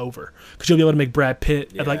 will be over. Because you'll be able to make Brad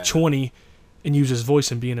Pitt at like 20 and use his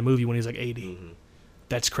voice and be in a movie when he's like 80. Mm-hmm.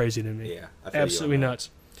 That's crazy to me. Yeah. Absolutely nuts.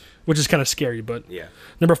 Which is kind of scary, but... Yeah.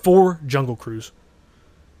 Number 4, Jungle Cruise.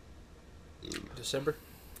 December?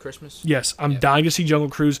 Christmas? Yes, I'm dying to see Jungle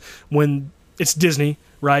Cruise when it's Disney,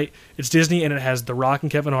 right? It's Disney, and it has The Rock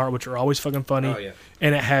and Kevin Hart, which are always fucking funny. Oh, yeah.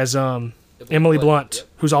 And it has Emily Blunt,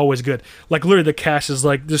 who's always good. Like, literally, the cast is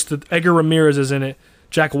like, just Edgar Ramirez is in it.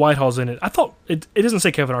 Jack Whitehall's in it. I thought, it doesn't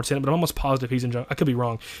say Kevin Hart's in it, but I'm almost positive he's in Jungle. I could be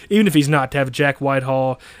wrong. Even if he's not, to have Jack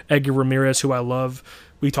Whitehall, Edgar Ramirez, who I love.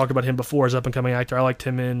 We talked about him before as up-and-coming actor. I liked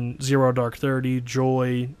him in Zero Dark 30,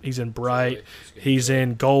 Joy. He's in Bright. He's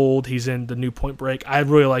in Gold. He's in the new Point Break. I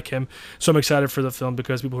really like him. So I'm excited for the film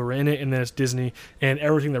because people who are in it, and then it's Disney, and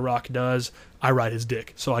everything The Rock does, I ride his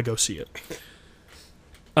dick. So I go see it.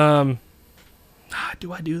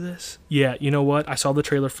 Do I do this? Yeah, you know what? I saw the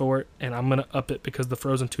trailer for it, and I'm going to up it because the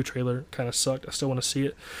Frozen 2 trailer kind of sucked. I still want to see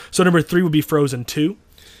it. So number 3 would be Frozen 2.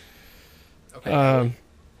 Okay.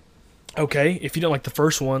 Okay, if you don't like the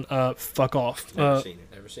first one, fuck off. Never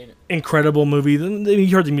seen it. Incredible movie. You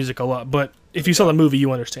heard the music a lot, but if you saw the movie,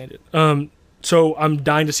 you understand it. So I'm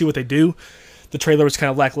dying to see what they do. The trailer was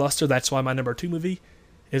kind of lackluster. That's why my number 2 movie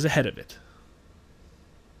is ahead of it.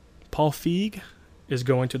 Paul Feig is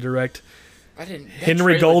going to direct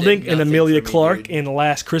Henry Golding and Emilia Clarke in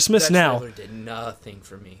Last Christmas. That trailer did nothing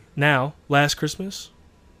for me. Now, Last Christmas,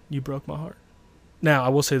 you broke my heart. Now, I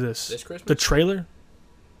will say this. This Christmas? The trailer...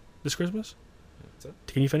 This Christmas?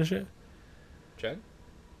 Can you finish it? Chad?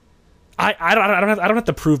 I don't have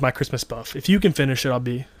to prove my Christmas buff. If you can finish it, I'll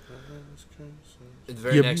be. The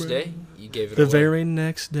very next day, you gave it away. The very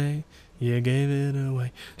next day, you gave it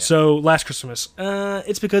away. Yeah. So, Last Christmas.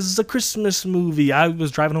 It's because it's a Christmas movie. I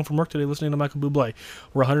was driving home from work today listening to Michael Bublé.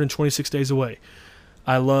 We're 126 days away.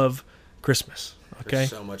 I love Christmas. Okay?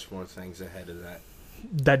 There's so much more things ahead of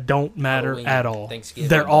that don't matter Halloween, at all. Thanksgiving,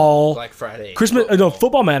 They're all Black Friday. Christmas. No,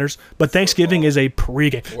 football matters, but Thanksgiving is a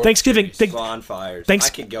pregame. Thanksgiving. Bonfires. I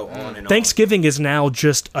could go on and Thanksgiving is now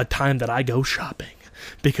just a time that I go shopping.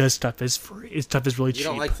 because stuff is free. Stuff is really You cheap.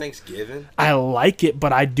 don't like Thanksgiving? I like it,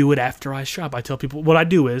 but I do it after I shop. I tell people what I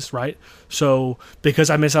do is, right? So, because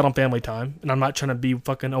I miss out on family time, and I'm not trying to be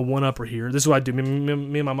fucking a one-upper here. This is what I do. Me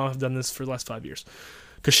and my mom have done this for the last 5 years.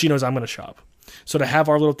 Because she knows I'm going to shop. So to have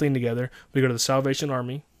our little thing together, we go to the Salvation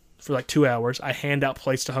Army for like 2 hours. I hand out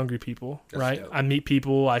plates to hungry people, right? Dope. I meet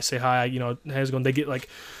people. I say hi, you know, how's it going? They get like,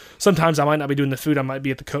 sometimes I might not be doing the food. I might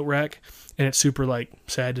be at the coat rack. And it's super like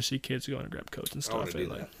sad to see kids going to grab coats and stuff. And,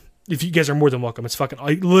 like, if you guys are more than welcome, it's fucking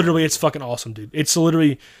literally it's fucking awesome, dude. It's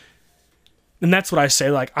literally, and that's what I say.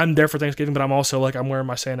 Like I'm there for Thanksgiving, but I'm also like I'm wearing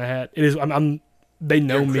my Santa hat. It is I'm they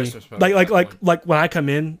know me. Like when I come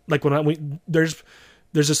in, like there's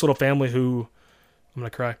this little family who I'm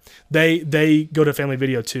gonna cry. They go to Family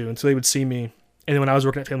Video too, and so they would see me. And then when I was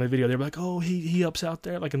working at Family Video, they were like, "Oh, he ups out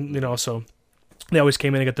there," like, you know. So they always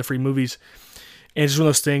came in and got the free movies. And it's just one of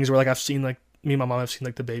those things where, like, I've seen, like, me and my mom have seen,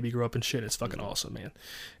 like, the baby grow up and shit. It's fucking awesome, man.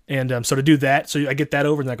 And so to do that, so I get that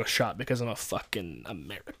over and then I go shop because I'm a fucking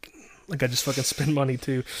American. Like, I just fucking spend money,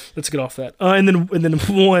 too. Let's get off that. And then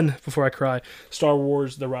one, before I cry, Star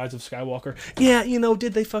Wars, The Rise of Skywalker. Yeah, you know,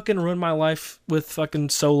 did they fucking ruin my life with fucking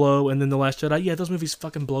Solo and then The Last Jedi? Yeah, those movies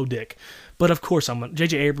fucking blow dick. But, of course,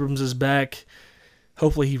 J.J. Abrams is back.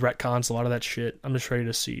 Hopefully he retcons a lot of that shit. I'm just ready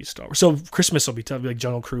to see Star Wars. So Christmas will be tough. Like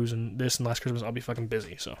Jungle Cruise and this and Last Christmas, I'll be fucking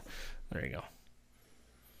busy. So there you go.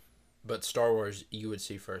 But Star Wars, you would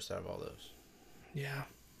see first out of all those. Yeah.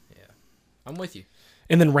 Yeah. I'm with you.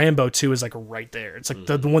 And then Rambo 2 is like right there. It's like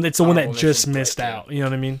the one. It's the one that just missed out. You know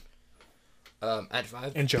what I mean? At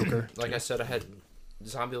 5. And Joker. Like I said, I had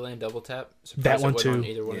Zombieland Double Tap. That one too. On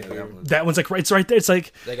either one of that one's like it's right there. It's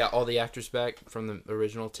like they got all the actors back from the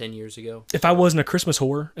original 10 years ago. If I wasn't a Christmas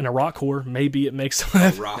whore and a rock whore, maybe it makes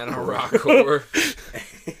a rock whore.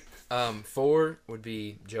 4 would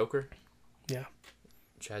be Joker. Yeah.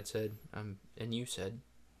 Chad said, and you said,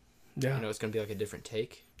 yeah, you know, it's gonna be like a different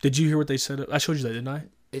take. Did you hear what they said? I showed you that, didn't I?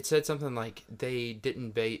 It said something like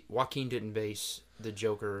Joaquin didn't base the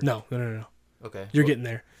Joker. No. Okay, you're getting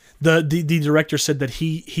there. The director said that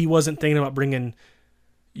he wasn't thinking about bringing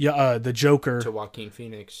the Joker to Joaquin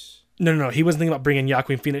Phoenix. No. He wasn't thinking about bringing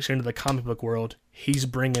Joaquin Phoenix into the comic book world. He's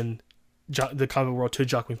bringing the comic book world to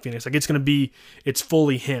Joaquin Phoenix. Like it's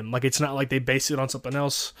fully him. Like it's not like they base it on something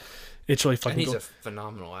else. It's really fucking cool. And he's a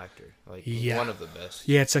phenomenal actor. Like one of the best.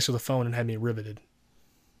 Yeah, it's Sex with a Phone and had me riveted.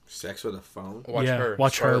 Sex with a Phone?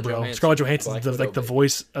 Watch her, bro. Scarlett Johansson's the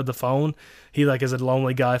voice of the phone. He like is a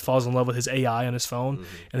lonely guy, falls in love with his AI on his phone,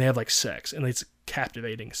 and they have like sex, and it's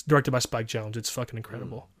captivating. It's directed by Spike Jonze. It's fucking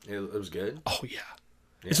incredible. It was good? Oh, yeah.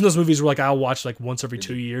 It's one of those movies where like I'll watch like once every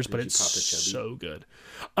 2 years, but it's so good.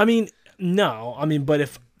 I mean, no. I mean, but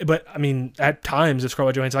at times if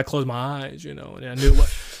Scarlett Johansson, I close my eyes, you know, and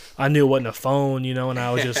I knew it wasn't a phone, you know, and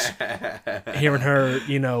I was just hearing her,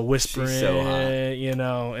 you know, whispering, so you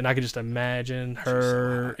know, and I could just imagine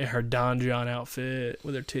her in her Don John outfit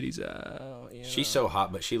with her titties out. You know? She's so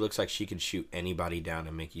hot, but she looks like she could shoot anybody down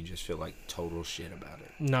and make you just feel like total shit about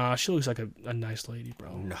it. Nah, she looks like a nice lady,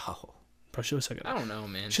 bro. No. Bro, she looks like I don't know,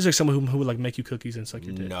 man. She's like someone who would like make you cookies and suck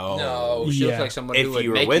your dick. No, she looks like someone who would make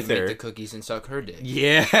you make the cookies and suck her dick.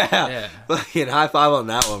 Yeah. Fucking high five on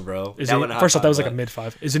that one, bro. First off, that was like a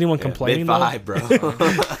mid-5. Is anyone complaining? Mid-5, bro.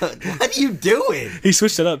 What are you doing? He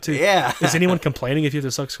switched it up too. Yeah. Is anyone complaining if you have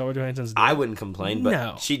to suck Scarlett Johansson's dick? I wouldn't complain,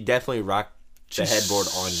 but she definitely rocked the headboard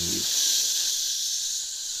on you.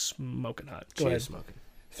 Smoking hot. Go ahead. Smoking.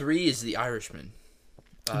 3 is The Irishman.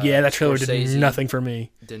 Yeah, that trailer did nothing for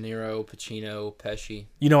me. De Niro, Pacino, Pesci.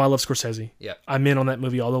 You know I love Scorsese. Yeah. I'm in on that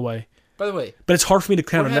movie all the way. By the way, but it's hard for me to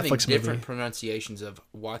count a Netflix movie. Different pronunciations of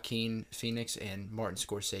Joaquin Phoenix and Martin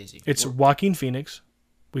Scorsese. It's Joaquin Phoenix.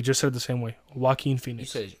 We just said it the same way. Joaquin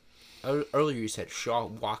Phoenix. You said earlier. You said Shaw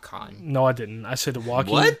Joaquin. No, I didn't. I said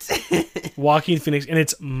Joaquin. What? Joaquin Phoenix, and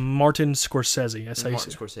it's Martin Scorsese. That's how you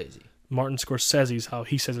say Scorsese. Martin Scorsese is how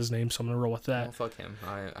he says his name, so I'm gonna roll with that. Oh, fuck him.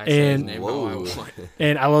 I say his name how I want.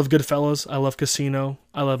 And I love Goodfellas. I love Casino.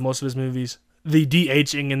 I love most of his movies. The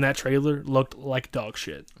de-aging in that trailer looked like dog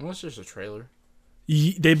shit. Well, it's just a trailer.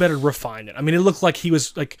 They better refine it. I mean, it looked like he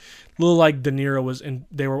was like little like De Niro was, and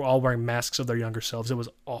they were all wearing masks of their younger selves. It was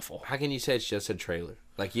awful. How can you say it's just a trailer?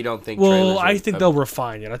 Like you don't think? Well, I think they'll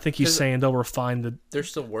refine it. I think he's saying they'll refine the. They're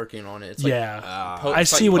still working on it. It's I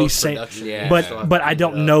see what he's saying, but I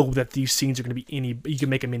don't know that these scenes are going to be any. You can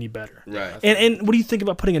make them any better. Right. And what do you think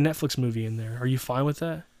about putting a Netflix movie in there? Are you fine with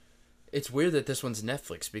that? It's weird that this one's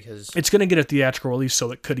Netflix because it's going to get a theatrical release,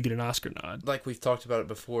 so it could get an Oscar nod. Like we've talked about it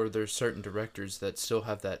before, there's certain directors that still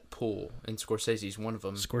have that pull, and Scorsese's one of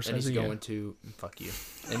them. Scorsese, and he's going to fuck you,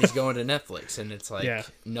 and he's going to Netflix, and it's like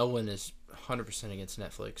Nolan is 100% against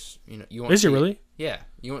Netflix. You Is it really? Yeah,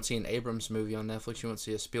 you won't see an Abrams movie on Netflix. You won't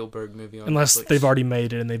see a Spielberg movie on Unless Netflix. they've already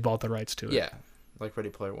made it and they bought the rights to it. Yeah, like Ready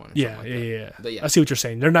Player One. Or Yeah, something like that. But yeah, I see what you're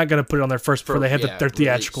saying. They're not going to put it on there first before they have their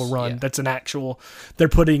theatrical release, run. yeah. That's an actual.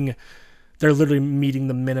 They're literally meeting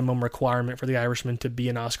the minimum requirement for The Irishman to be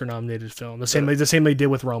an Oscar-nominated film. The same they did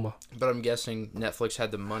with Roma. But I'm guessing Netflix had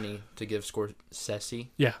the money to give Scorsese.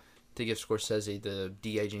 Yeah. To give Scorsese the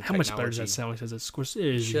de-aging How technology. much better does that sound when he says it's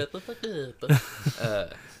Scorsese? Shut the fuck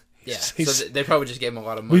up. Yeah, so they probably just gave him a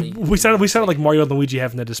lot of money. We sounded like Mario and Luigi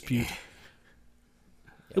having a dispute.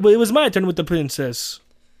 It was my turn with the princess.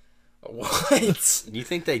 What? You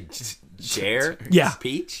think they share? Yeah.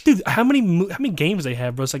 Peach? Dude, how many games they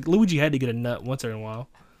have, bro? It's like Luigi had to get a nut once in a while.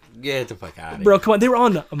 Get the fuck out of here. Bro, come on. They were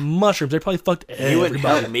on mushrooms. They probably fucked You wouldn't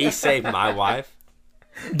everybody. help me save my wife?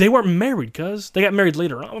 They weren't married, cuz. They got married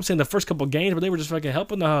later on. I'm saying the first couple games, but they were just fucking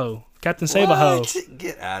helping the hoe. Captain Save-A-Ho.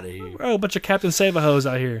 Get out of here. Bro, a bunch of Captain Save-A-Hoes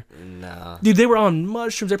out here. Nah. Dude, they were on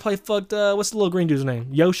mushrooms. They probably fucked, what's the little green dude's name?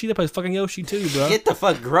 Yoshi? They probably fucking Yoshi too, bro. Get the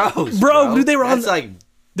fuck gross, Bro, dude, they were That's on... like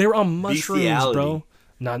They were on mushrooms, bestiality. bro.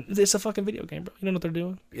 Nah, it's a fucking video game, bro. You don't know what they're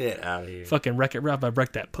doing? Get out of here. Fucking Wreck-It Ralph, I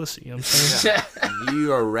wrecked that pussy. You know what I'm saying?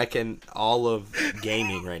 You are wrecking all of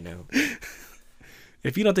gaming right now.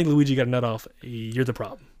 If you don't think Luigi got a nut off, you're the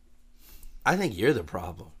problem. I think you're the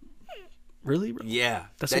problem. Really, bro? Yeah.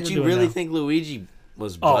 That's what that we're you doing really now. think Luigi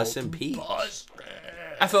was bussing Peach?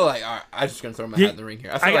 I feel like I'm just gonna throw my hat in the ring here.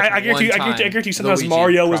 I feel I guarantee you. Sometimes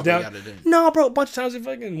Mario was down. No, bro. A bunch of times,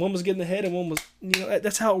 one was getting the head and one was.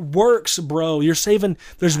 That's how it works, bro. You're saving.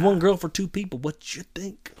 There's one girl for two people. What you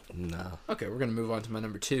think? No. Okay, we're gonna move on to my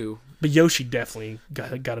number 2. But Yoshi definitely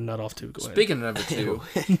got a nut off too. Go ahead. Speaking of number 2,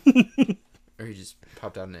 or he just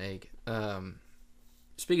popped out an egg.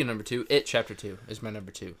 Speaking of number 2, Chapter 2 is my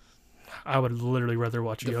number 2. I would literally rather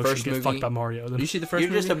watch The Yoshi first get movie- fucked by Mario. Than... You see the first You're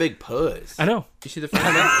movie? just a big puss. I know. You see the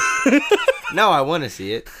first movie? No, I want to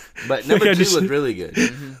see it. But number 2 looked really good.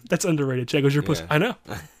 That's underrated. Check was your puss. Yeah. I know.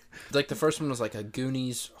 Like the first one was like a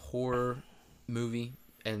Goonies horror movie,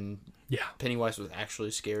 and Yeah. Pennywise was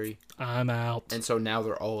actually scary. I'm out. And so now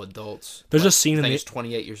they're all adults. There's like, a scene in I think the- it's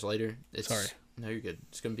 28 years later. Sorry. No, you're good.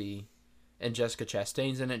 It's gonna be, and Jessica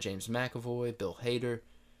Chastain's in it. James McAvoy, Bill Hader.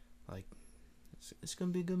 Like, it's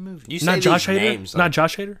gonna be a good movie. You say Not Josh these Hader. names, Not like-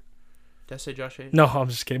 Josh Hader. Did I say Josh Hader? No, I'm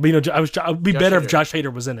just kidding. But it'd be Josh better if Hader. Josh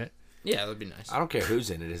Hader was in it. Yeah, that'd be nice. I don't care who's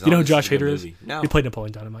in it. As You know long who as Josh it's a good Hader is? movie. No. He played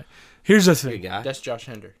Napoleon Dynamite. Here's the Good thing. guy. That's Josh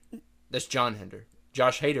Hader. That's John Hader.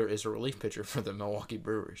 Josh Hader is a relief pitcher for the Milwaukee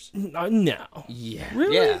Brewers. No. Yeah.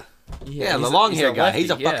 Really? Yeah. Yeah, the he's long he's hair a guy. He's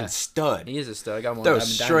a lefty, yeah. fucking stud. He is a stud. I got him on Throw Diamond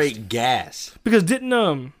straight Dynasty. gas. Because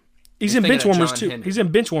didn't he's in thinking of Benchwarmers John too. Henry. He's in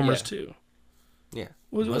Benchwarmers Yeah. too. Yeah.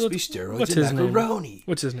 What- Must what- be steroids what's and his name? macaroni.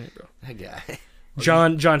 What's his name, bro? That guy.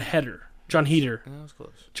 John Heder. John Heater. That was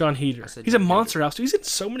close. John Heater. said He's a John Monster House. He's in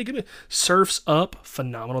so many good movies. Surf's Up,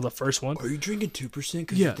 phenomenal. The first one. Are you drinking 2%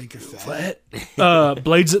 because Yeah. you think you're fat?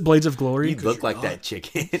 Blades of Glory. You look like that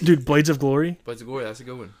chicken. Dude, Blades of Glory. But it's gory. That's a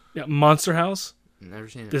good one. Yeah, Monster House. Never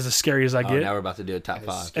seen it. This is as scary as I Oh, get. now we're about to do a top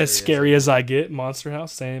 5. As scary as I get. Monster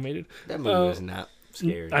House. It's animated. That movie was not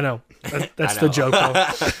scary. I know. That's I the know. joke,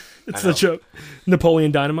 though. It's the joke.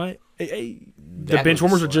 Napoleon Dynamite. The That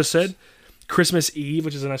Benchwarmers movie were just slaps. said. Christmas Eve,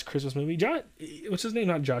 which is a nice Christmas movie. John, what's his name?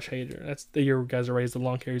 Not Josh Hader. That's the year guys are raised. The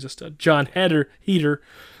long hair. He's a stud. John Heater,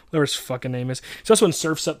 whatever his fucking name is. It's also in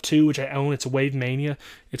Surf's Up 2, which I own. It's Wave Mania.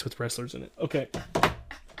 It's with wrestlers in it. Okay.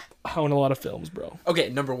 I own a lot of films, bro. Okay,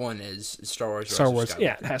 number 1 is Star Wars. Star Rise of Wars. Skywalker.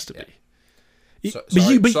 Yeah, it has to be.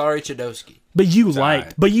 Sorry, Chudowski. But you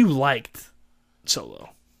liked Solo.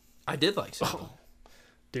 I did like Solo.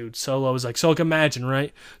 Dude, Solo is like, so like imagine,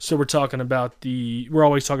 right? So we're talking about we're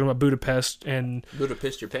always talking about Budapest and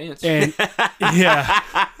Budapest your pants. And yeah.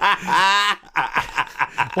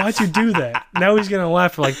 Why'd you do that? Now he's gonna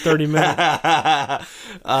laugh for like 30 minutes. But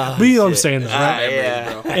you know what I'm saying, though, right?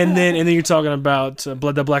 Yeah. And then you're talking about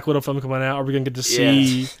the Black Widow film coming out. Are we gonna get to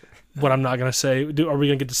see what I'm not gonna say? Are we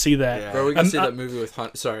gonna get to see that? Bro, we can see that movie with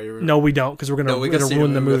Hunter. Sorry. No, we don't, because we're gonna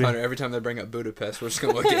ruin the movie. With Hunter. Every time they bring up Budapest, we're just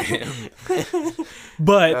gonna look at him.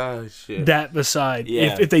 But that aside,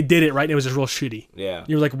 if they did it right, it was just real shitty. Yeah.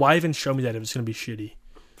 You're like, why even show me that if it's gonna be shitty?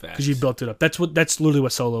 Because you built it up. That's literally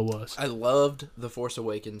what Solo was. I loved The Force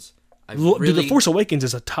Awakens. Dude, The Force Awakens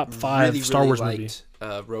is a top 5 Star Wars movie.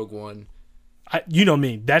 Rogue One. You know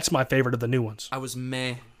me. That's my favorite of the new ones. I was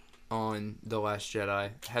meh on The Last Jedi.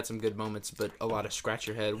 Had some good moments, but a lot of scratch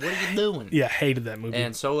your head. What are you doing? Yeah, hated that movie.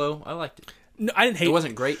 And Solo, I liked it. No, I didn't hate it. It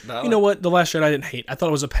wasn't great, but I liked you know what? The Last Jedi I didn't hate. I thought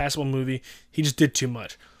it was a passable movie. He just did too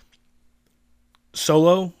much.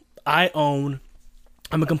 Solo,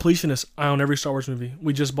 I'm a completionist. I own every Star Wars movie.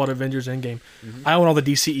 We just bought Avengers Endgame. I own all the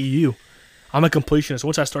DCEU. I'm a completionist.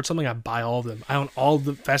 Once I start something, I buy all of them. I own all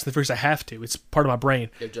the Fast and the Furious. I have to. It's part of my brain.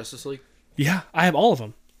 You have Justice League? Yeah, I have all of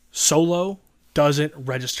them. Solo doesn't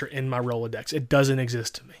register in my Rolodex. It doesn't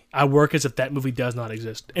exist to me. I work as if that movie does not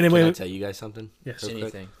exist. And Can I tell you guys something? Yes.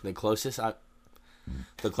 Anything. The closest I've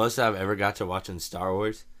ever got to watching Star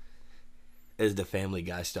Wars is the Family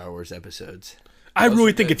Guy Star Wars episodes. I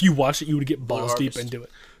really think if you watched it, you would get balls deep into it.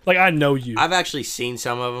 Like, I know you. I've actually seen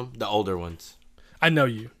some of them, the older ones. I know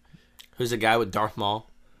you. Who's the guy with Darth Maul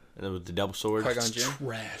and with the double sword? Qui-Gon Jinn?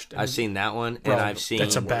 Trashed. I've seen that one, Bro, and I've seen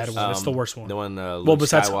that's a bad one. That's the worst one. The one Luke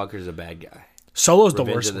Skywalker's a bad guy. Solo's the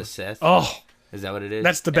Revenge worst of the one. Sith. Oh, is that what it is?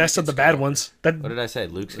 that's the best of the bad ones. What did I say?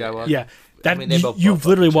 Luke Skywalker. Yeah, that I mean, they both you've buff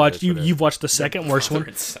literally each other, watched. so they're- You've watched the second worst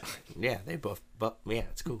one. Yeah, they both. But yeah,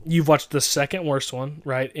 it's cool. You've watched the second worst one,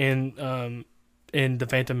 right? In The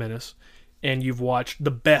Phantom Menace, and you've watched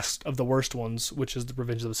the best of the worst ones, which is the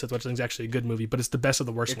Revenge of the Sith, which I think is actually a good movie, but it's the best of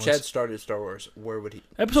the worst If ones. Chad started Star Wars, where would he?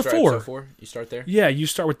 Episode start 4. Episode 4? You start there? Yeah, you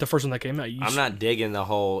start with the first one that came out. I'm not digging the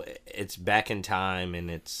whole. It's back in time, and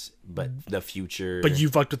but the future. But you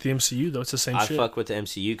fucked with the MCU though. It's the same I shit. fuck with the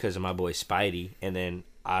MCU because of my boy Spidey, and then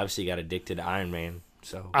I obviously got addicted to Iron Man.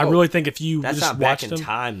 So I really think if you that's just not back watched in them,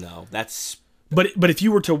 time though. That's but if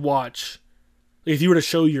you were to watch, if you were to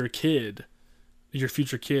show your kid, your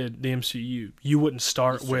future kid, the MCU, you wouldn't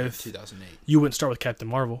start with 2008. You wouldn't start with Captain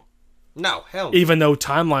Marvel. no hell. Even though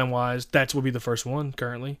timeline wise, that would be the first one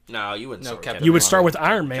currently. No, you wouldn't. No, start with Captain You would Marvel. start with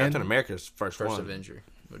Iron Man. Captain America's first one. Avenger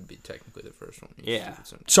would be technically the first one. Yeah.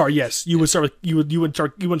 Sorry, yes, you would start with you wouldn't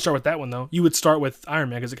start with that one though. You would start with Iron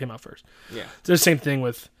Man because it came out first. Yeah. It's the same thing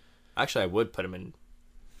with Actually, I would put him in.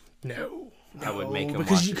 no. I would make him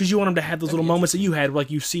because you want him to have those little moments that you had,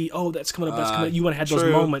 like you see, oh, that's coming up, that's coming up. You want to have those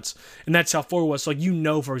true. moments, and that's how 4 was. So, like, you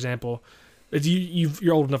know, for example, if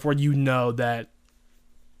you're old enough where you know that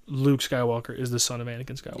Luke Skywalker is the son of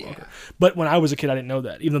Anakin Skywalker. Yeah. But when I was a kid, I didn't know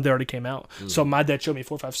that, even though they already came out. So my dad showed me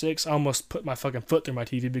 4, 5, 6. I almost put my fucking foot through my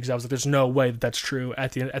TV because I was like, "There's no way that's true."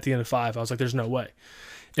 At the end of 5, I was like, "There's no way."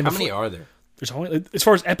 And How many are there? There's only, as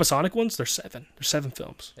far as episodic ones, there's 7. There's 7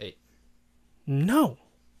 films. 8. No.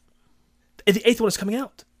 The 8th one is coming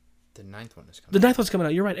out. The 9th one is coming. The 9th one's coming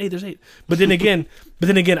out. You're right. There's 8. But then again, I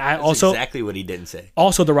That's also exactly what he didn't say.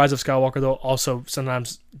 Also, the Rise of Skywalker though also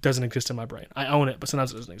sometimes doesn't exist in my brain. I own it, but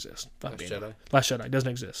sometimes it doesn't exist. Last Jedi doesn't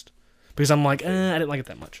exist because I'm like, I didn't like it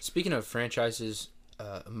that much. Speaking of franchises,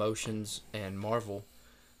 emotions, and Marvel,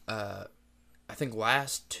 I think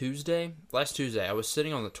last Tuesday, I was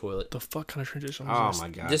sitting on the toilet. The fuck kind of transition? Oh Was this? my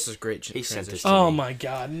god! This is great. He sent this transition. to Oh me. my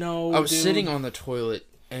god, no! I was dude. sitting on the toilet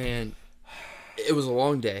and it was a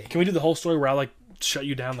long day. Can we do the whole story where I like shut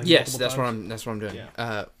you down? Like Yes, multiple that's times? what I'm doing.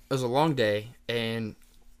 Yeah. It was a long day, and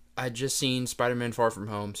I'd just seen Spider-Man: Far From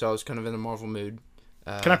Home, so I was kind of in a Marvel mood.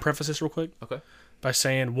 Can I preface this real quick? Okay. By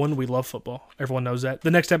saying, one, we love football. Everyone knows that. The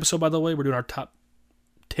next episode, by the way, we're doing our top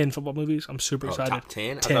 10 football movies. I'm super excited. Top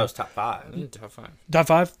 10? I thought it was top 5. Top 5. Top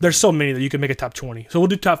 5? There's so many that you can make a top 20. So we'll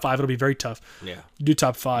do top 5. It'll be very tough. Yeah. Do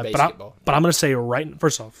top 5. Basketball. But I'm going to say right...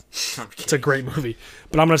 First off, it's a great movie.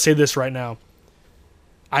 But I'm going to say this right now.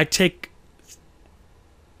 I don't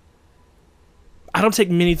take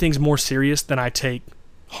many things more serious than I take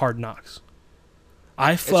Hard Knocks.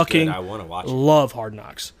 I fucking I want to watch it. love Hard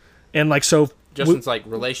Knocks. And like, so... Justin's like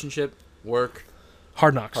relationship, work,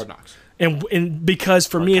 Hard Knocks. Hard Knocks. And because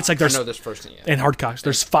for me, it's like there's... I know this person, yeah. And Hard Knocks.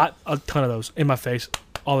 There's a ton of those in my face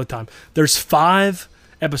all the time. There's 5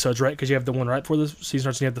 episodes, right? Because you have the one right before the season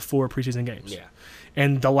starts and you have the 4 preseason games. Yeah.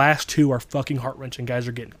 And the last 2 are fucking heart-wrenching. Guys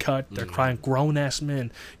are getting cut. They're crying. Grown-ass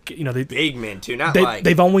men. You know, Big men, too. Not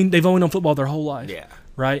they've only known football their whole life. Yeah.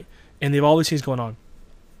 Right? And they have all these things going on.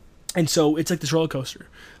 And so it's like this roller coaster.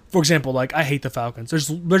 For example, like, I hate the Falcons. There's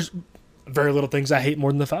very little things I hate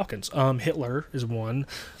more than the Falcons. Hitler is one.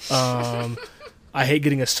 I hate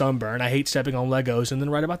getting a sunburn. I hate stepping on Legos. And then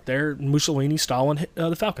right about there, Mussolini, Stalin, hit,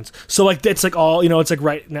 the Falcons. So, like, it's like all, it's like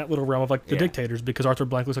right in that little realm of, like, the dictators, because Arthur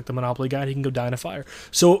Blank looks like the Monopoly guy and he can go die in a fire.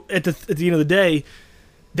 So, at the end of the day,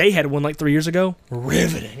 they had one, like, 3 years ago.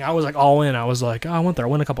 Riveting. I was, like, all in. I was like, I went there. I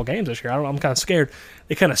win a couple games this year. I'm kind of scared.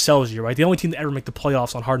 It kind of sells you, right? The only team to ever make the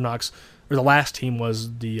playoffs on Hard Knocks, or the last team,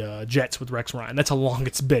 was the Jets with Rex Ryan. That's how long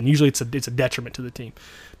it's been. Usually it's a detriment to the team.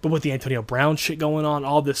 But with the Antonio Brown shit going on,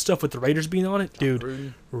 all this stuff with the Raiders being on it,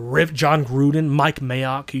 dude. John Gruden, Mike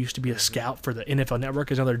Mayock, who used to be a scout for the NFL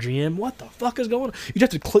Network, is another GM. What the fuck is going on? You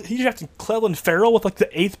just have to Cleveland Farrell with like the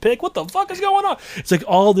 8th pick. What the fuck is going on? It's like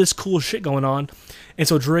all this cool shit going on. And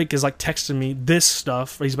so Drake is like texting me this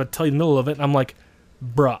stuff. He's about to tell you the middle of it. And I'm like,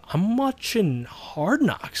 bruh, I'm watching Hard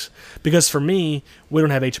Knocks. Because for me, we don't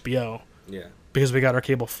have HBO. Yeah. Because we got our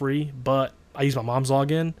cable free, but I use my mom's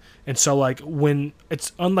login, and so like when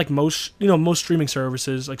it's unlike most streaming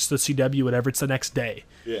services like the CW whatever, it's the next day.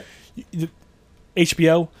 Yeah.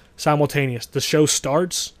 HBO simultaneous. The show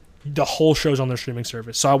starts, the whole show's on their streaming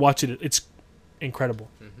service. So I watch it. It's incredible.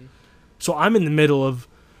 Mm-hmm. So I'm in the middle of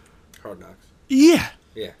Hard Knocks. Yeah.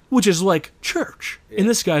 Yeah. Which is like church, and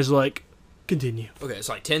this guy's like, continue. Okay, it's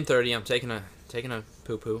like 10:30. I'm taking a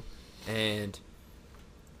poo poo, and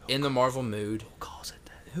in the Marvel mood. Who calls it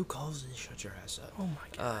that? Who calls it? Shut your ass up. Oh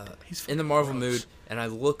my god. He's in the Marvel mood, and I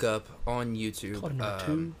look up on YouTube. Call it number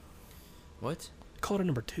 2. What? Call it a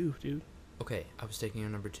number 2, dude. Okay, I was taking a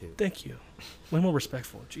number 2. Thank you. Way more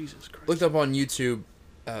respectful. Jesus Christ. Looked up on YouTube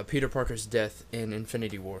Peter Parker's death in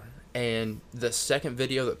Infinity War, and the second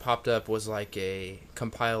video that popped up was like a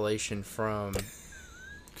compilation from.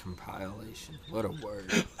 Compilation. What a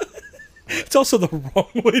word. It's also the wrong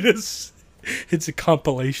way to. It's a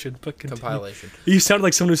compilation, but continue. Compilation. You sound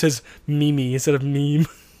like someone who says Mimi instead of meme.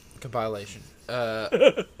 Compilation.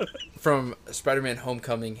 From Spider-Man: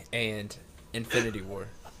 Homecoming and Infinity War,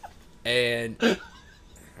 and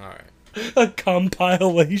all right. A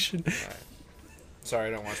compilation. All right. Sorry,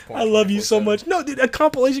 I don't watch porn. I love you so much. No, dude, a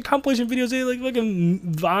compilation videos, they like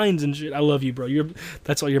fucking vines and shit. I love you, bro.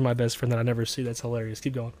 That's why you're my best friend that I never see. That's hilarious.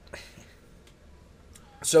 Keep going.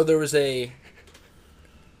 So there was a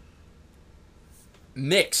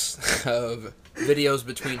mix of videos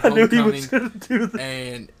between Homecoming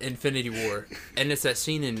and Infinity War, and it's that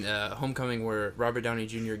scene in Homecoming where Robert Downey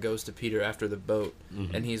Jr. goes to Peter after the boat,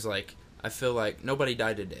 and he's like, I feel like nobody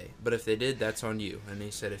died today, but if they did, that's on you. And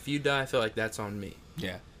he said, if you die, I feel like that's on me.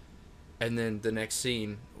 Yeah. And then the next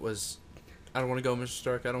scene was, I don't want to go, Mr.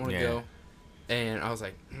 Stark, I don't want to go. And I was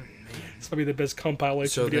like, man. This might be the best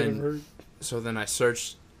compilation video I've ever heard. So then I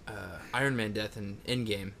searched Iron Man death in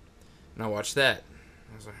Endgame, and I watched that.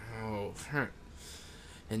 I was like, oh.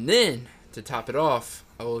 And then, to top it off,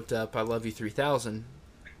 I looked up I Love You 3000.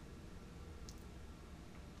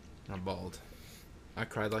 I bawled. I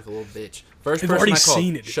cried like a little bitch. First person I called.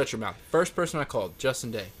 Seen it. Shut your mouth. First person I called, Justin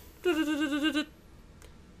Day.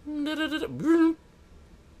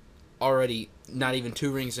 Already, not even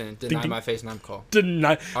 2 rings in. Deny my FaceTime call.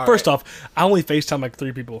 First off, I only FaceTime like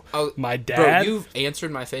 3 people. My dad. Bro, you've answered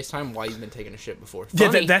my FaceTime while you've been taking a shit before.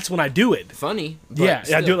 Funny. Yeah, that's when I do it. Funny. Yeah,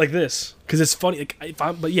 I do it like this because it's funny. Like,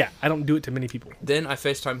 but yeah, I don't do it to many people. Then I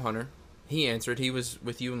FaceTime Hunter. He answered. He was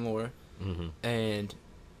with you and Laura, and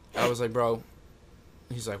I was like, bro.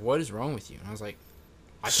 He's like, what is wrong with you? And I was like,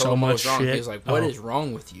 I told him what was wrong. Shit. He was like, what is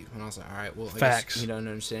wrong with you? And I was like, all right, well, I guess you don't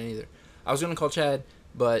understand either. I was going to call Chad,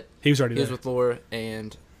 but he was with Laura,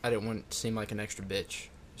 and I didn't want to seem like an extra bitch.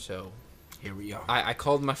 So here we are. I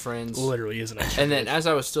called my friends. Literally is an extra And then as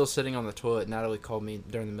I was still sitting on the toilet, Natalie called me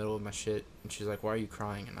during the middle of my shit, and she's like, why are you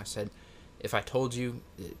crying? And I said, if I told you,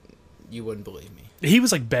 you wouldn't believe me. He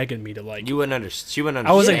was like begging me to like. You wouldn't understand. She wouldn't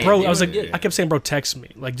understand. I was like, bro. I was like, I kept saying, bro, text me.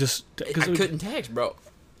 Like just. I couldn't text, bro.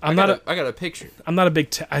 I got a picture. I'm not a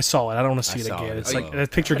big. I saw it. I don't want to see it again. It's like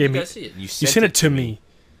that picture gave me. You sent it to me.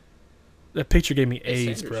 That picture gave me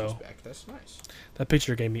AIDS, bro. That's nice. That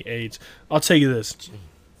picture gave me AIDS. I'll tell you this.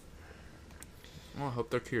 Well, I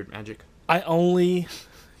hope they're cured. Magic. I only.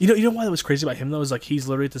 You know why that was crazy about him though is like he's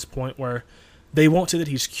literally at this point where they won't say that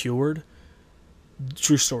he's cured.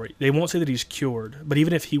 True story. They won't say that he's cured, but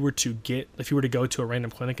even if he were to go to a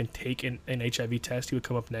random clinic and take an HIV test, he would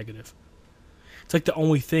come up negative. It's like the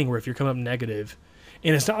only thing where if you're coming up negative,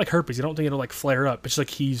 and it's not like herpes, you don't think it'll like flare up. It's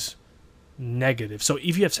like he's negative. So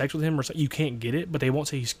if you have sex with him or something, you can't get it, but they won't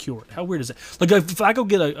say he's cured. How weird is that? Like if I go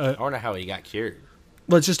get I wonder how he got cured.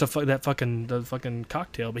 Well, it's just the fucking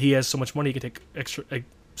cocktail. But he has so much money, he can take extra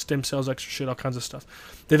stem cells, extra shit, all kinds of stuff.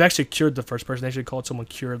 They've actually cured the first person. They actually called someone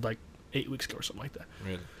cured like 8 weeks ago or something like that.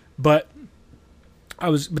 Really? But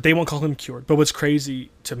they won't call him cured. But what's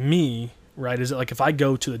crazy to me, right, is that like if I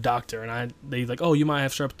go to the doctor and they like, oh, you might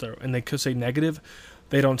have strep throat, and they could say negative,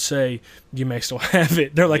 they don't say you may still have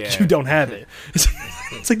it. They're like, you don't have it.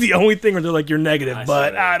 It's like the only thing where they're like, you're negative,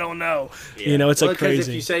 but I don't know. Yeah. You know, it's like crazy. Because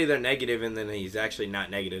if you say they're negative and then he's actually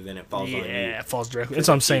not negative, then it falls on you. Yeah, it falls directly. That's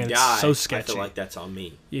what I'm saying. It's so sketchy. I feel like that's on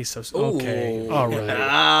me. He's so okay. All right.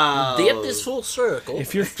 Oh. Dip this full circle.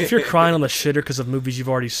 If you're crying on the shitter because of movies you've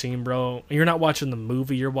already seen, bro, and you're not watching the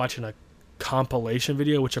movie, you're watching a compilation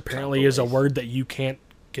video, which apparently is a word that you can't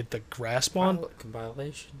get the grasp on.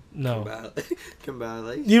 Compilation. No.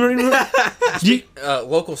 Compilation. You remember?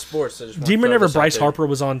 Local sports. Do you remember Bryce Harper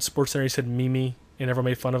was on SportsCenter? He said Mimi and everyone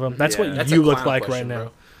made fun of him. That's what you look like right now.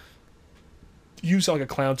 Bro. You sound like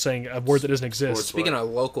a clown saying a word that doesn't exist. Speaking of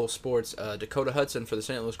local sports, Dakota Hudson for the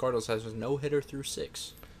St. Louis Cardinals has a no-hitter through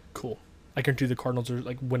 6. Cool. I guarantee the Cardinals are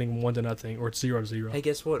like winning 1-0 or it's 0-0. Hey,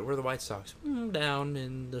 guess what? We're the White Sox. Down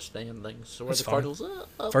in the standings. So we're That's the fine. Cardinals.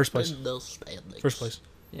 Up First place. in the standings. First place.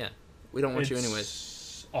 Yeah. We don't want you It's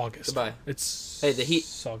anyways. August. Goodbye. It's Hey, the Heat.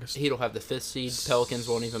 August. Heat will have the 5th seed. Pelicans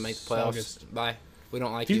won't even make the playoffs. August. Bye. We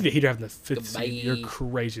don't like If you you. think the Heat are having the 5th Goodbye. seed, you're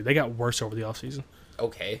crazy. They got worse over the offseason.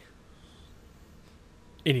 Okay.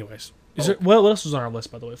 Anyways. What else was on our list,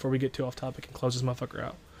 by the way, before we get too off topic and close this motherfucker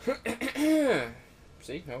out?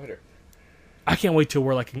 See? No hitter. I can't wait till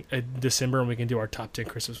we're like in December and we can do our top 10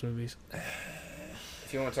 Christmas movies.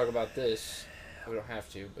 If you want to talk about this, we don't have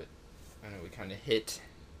to, but I know we kind of hit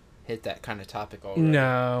that kind of topic already.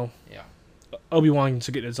 No. Yeah. Obi-Wan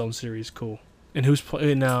to get his own series, cool. And who's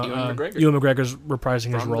playing now? Ewan McGregor. Ewan McGregor's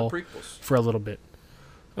reprising his From the role prequels. for a little bit.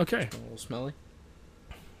 Okay. A little smelly.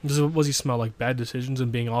 Was he smell like bad decisions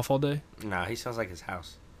and being off all day? Nah, he smells like his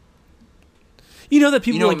house. You know that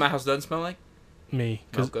people You know like what my house doesn't smell like? me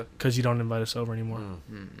because you don't invite us over anymore.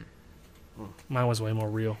 Mine was way more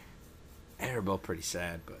real. And we're both pretty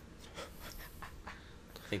sad, but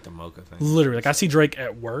I think the mocha thing. Literally, like I see Drake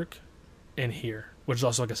at work and here, which is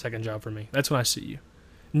also like a second job for me. That's when I see you.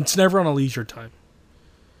 And it's never on a leisure time.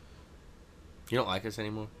 You don't like us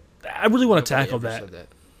anymore? I really want to Nobody tackle ever that. said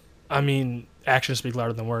I mean, actions speak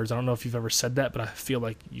louder than words. I don't know if you've ever said that, but I feel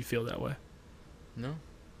like you feel that way. No.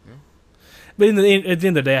 But at the end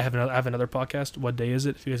of the day, I have another podcast. What day is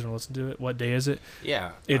it? If you guys want to listen to it, what day is it?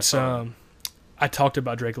 Yeah. It's I talked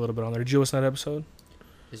about Drake a little bit on there. Did you listen to that episode?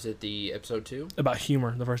 Is it the episode 2? About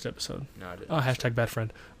humor, the first episode. No, I didn't. Oh, hashtag bad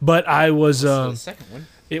friend. But I was the second one?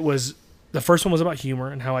 It was the first one was about humor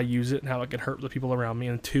and how I use it and how it can hurt the people around me,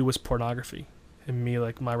 and 2 was pornography and me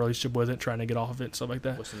like my relationship with it, trying to get off of it and stuff like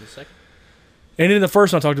that. What's in the second? And in the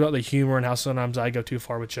first one, I talked about the humor and how sometimes I go too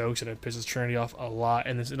far with jokes and it pisses Trinity off a lot,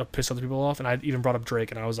 and it'll piss other people off. And I even brought up Drake,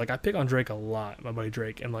 and I was like, I pick on Drake a lot, my buddy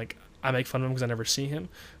Drake, and like I make fun of him because I never see him,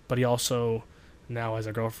 but he also now has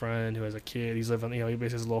a girlfriend who has a kid. He's living, he basically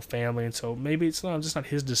has a little family, and so maybe it's just not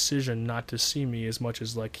his decision not to see me as much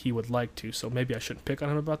as like he would like to. So maybe I shouldn't pick on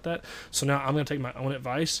him about that. So now I'm gonna take my own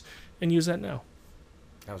advice and use that now.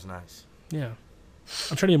 That was nice. Yeah,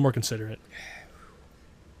 I'm trying to be more considerate.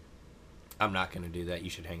 I'm not going to do that. You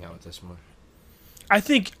should hang out with us more. I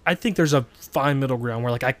think there's a fine middle ground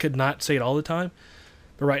where like I could not say it all the time,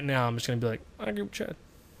 but right now I'm just gonna be like, I agree with Chad.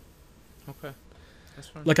 Okay, that's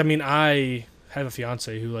fine. Like I mean, I have a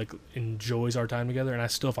fiance who like enjoys our time together, and I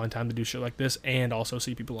still find time to do shit like this and also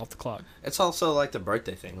see people off the clock. It's also like the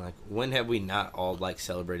birthday thing. Like, when have we not all like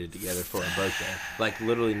celebrated together for a birthday? Like,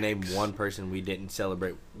 literally name one person we didn't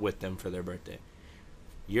celebrate with them for their birthday.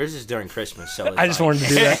 Yours is during Christmas, so it's I just like, wanted to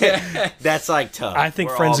do that. That's like tough. I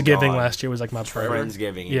think We're Friendsgiving all gone. last year was like my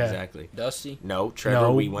Friendsgiving, yeah. exactly. Dusty? No,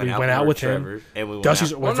 Trevor. We went out with Trevor, him. and we went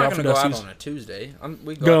Dusty's. out. Well, I'm Went not out for going to go out Dusty's. on a Tuesday.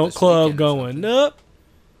 We go Go out this club weekend or going something. up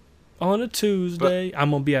on a Tuesday.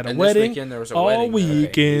 I'm gonna be at a And wedding. this weekend there was a all wedding. weekend.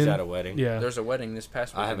 Okay, he's at a wedding. Yeah, There's a wedding this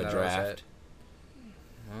past weekend. I have a that I was draft. at.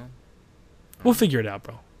 Well, we'll figure it out,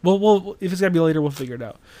 bro. We'll if it's gotta be later, we'll figure it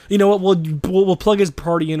out. You know what? We'll plug his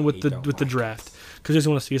party in with He the don't with the like draft because he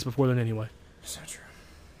doesn't want to see us before then anyway. it's not true.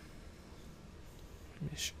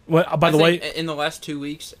 Well, by the way, in the last 2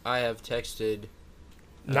 weeks, I have texted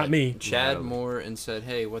not me, Chad No. Moore and said,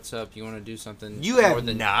 "Hey, what's up? You want to do something?" You have more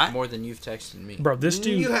than, not. more than you've texted me. bro. This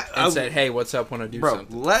dude. And said, "Hey, what's up? Want to do bro,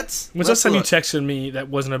 something?" let's. When's the last time you texted me that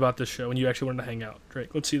wasn't about this show and you actually wanted to hang out,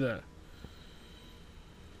 Drake? Let's see that.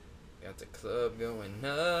 Got the club going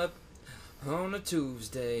up on a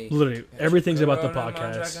Tuesday. Literally, everything's about the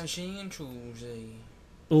podcast.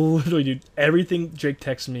 Literally, dude, everything Jake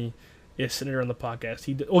texts me is centered on the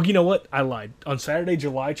podcast. Well, you know what? I lied. On Saturday,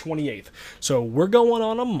 July 28th. So we're going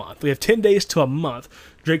on a month. We have 10 days to a month.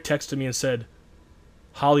 Drake texted me and said,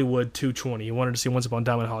 Hollywood 220. He wanted to see Once Upon a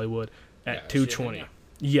Time in Hollywood at 220.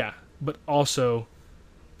 Yeah, but also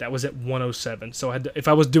that was at 107. So if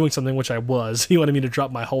I was doing something, which I was, he wanted me to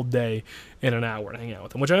drop my whole day in an hour and hang out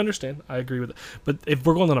with him, which I understand. I agree with it. But if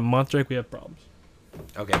we're going on a month, Drake, we have problems.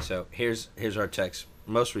 Okay, so here's our text.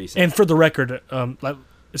 Most recent. And for the record, like,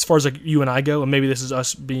 as far as like you and I go, and maybe this is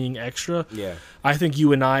us being extra. Yeah. I think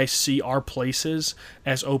you and I see our places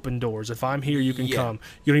as open doors. If I'm here, you can come.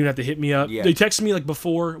 You don't even have to hit me up. Yeah. They text me like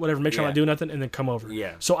before, whatever, make sure I'm Yeah. not doing nothing, and then come over.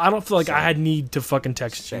 Yeah. So I don't feel like Same. I need to fucking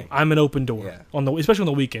text Same. you. I'm an open door. Yeah. Especially on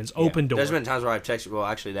the weekends. Yeah. Open door. There's been times where I've texted. Well,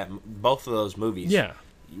 actually, both of those movies. Yeah.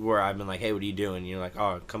 Where I've been like, "Hey, what are you doing?" And you're like,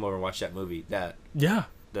 "Oh, come over and watch that movie." Yeah.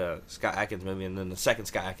 The Scott Adkins movie, and then the second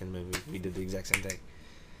Scott Adkins movie, we did the exact same thing.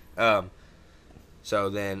 So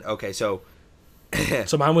then, okay, so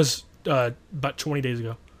So mine was about 20 days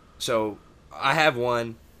ago. so I have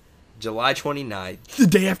one, July 29th. The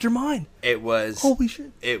day after mine. It was Holy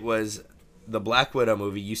shit. It was the Black Widow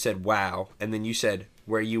movie, you said wow, and then you said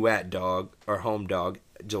where you at, dog, or home dog,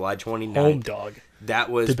 July 29th. Home dog. That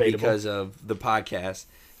was Debatable. because of the podcast.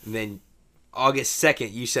 And then August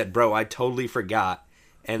 2nd, you said, bro, I totally forgot.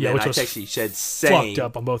 And then I texted you, said same. Fucked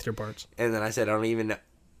up on both your parts. And then I said, I don't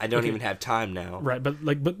even have time now. Right, but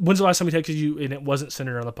when's the last time we texted you and it wasn't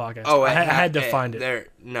centered on the podcast? Oh, I had to find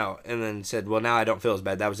it. No, and then said, well, now I don't feel as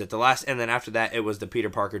bad. That was it. And then after that, it was the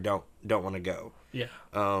Peter Parker don't want to go. Yeah.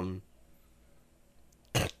 Oh,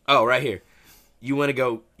 right here. You want to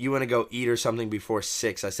go eat or something before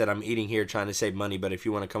 6? I said, I'm eating here trying to save money, but if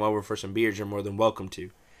you want to come over for some beers, you're more than welcome to.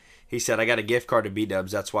 He said, I got a gift card to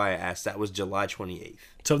B-Dubs. That's why I asked. That was July 28th.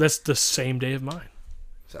 So that's the same day of mine.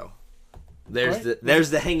 So there's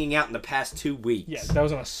the hanging out in the past 2 weeks. Yeah, that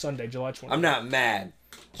was on a Sunday, July 28th. I'm not mad.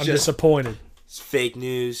 I'm disappointed. It's fake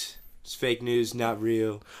news. It's fake news, not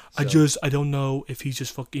real. So. I don't know if he's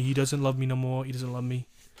just fucking, he doesn't love me no more. He doesn't love me.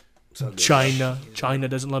 So China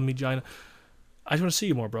doesn't love me. China. I just want to see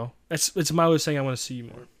you more, bro. It's my way of saying I want to see you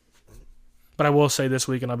more. But I will say this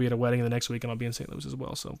week, and I'll be at a wedding, and the next week, and I'll be in St. Louis as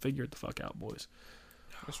well. So figure it the fuck out, boys.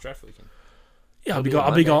 What's draft weekend? Yeah, I'll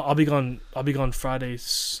be gone Friday,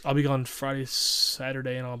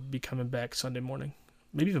 Saturday, and I'll be coming back Sunday morning.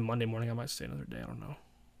 Maybe even Monday morning. I might stay another day. I don't know.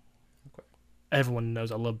 Okay. Everyone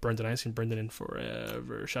knows I love Brendan. I ain't seen Brendan in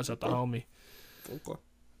forever. Shouts out the homie. Okay.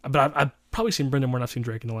 But I've probably seen Brendan more than I've seen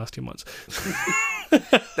Drake in the last 2 months.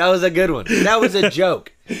 That was a good one. That was a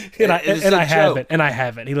joke. And I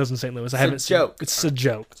haven't. He lives in St. Louis. It's a joke. It's a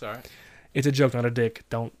joke. It's all right. It's a joke, not a dick.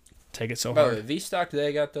 Don't take it so By the hard. way, V-Stock,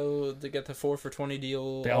 they got the 4 for $20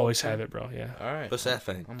 deal. They always have it, bro. Yeah. All right. What's that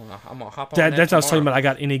thing? I'm gonna hop on That's what I was talking tomorrow. about. I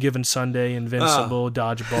got Any Given Sunday, Invincible,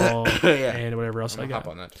 Dodgeball, Yeah. and whatever else I got.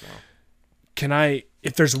 Hop on that tomorrow. Can I,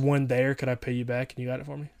 if there's one there, could I pay you back? And you got it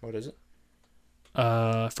for me? What is it?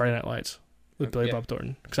 Friday Night Lights with Billy Yeah. Bob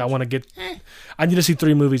Thornton. Because I want to get, I need to see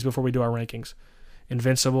 3 movies before we do our rankings: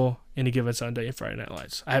 Invincible, Any Given Sunday, and Friday Night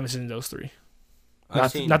Lights. I haven't seen those 3.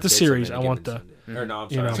 Not the bits of series. Any I want Given the. Sunday. Or no, I'm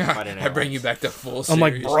you sorry. know. Friday Night I bring Lights. you back the full series. I'm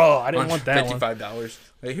like, bro, I didn't want that one. $55.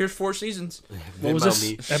 Hey, here's 4 seasons. What was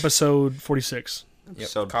this? Episode 46. Yep.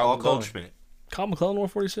 So Kyle Paul McClellan. Goldschmidt. Kyle McClellan wore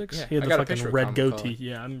 46? Yeah, He had I the got a fucking picture of red Kyle goatee. McClellan.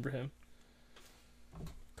 Yeah, I remember him.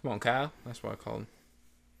 Come on, Kyle. That's what I call him.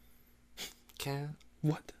 Cal.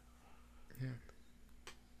 What? Yeah.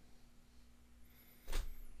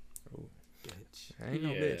 Oh. I ain't no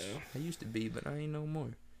bitch. I used to be, but I ain't no more.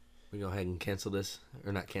 We go ahead and cancel this,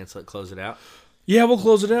 or not cancel it, close it out. Yeah, we'll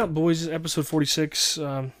close it out, boys. Episode 46.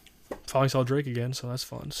 Finally saw Drake again, so that's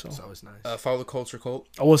fun. So It's always nice. Follow the Culture Cult.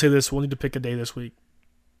 I will say this: we'll need to pick a day this week.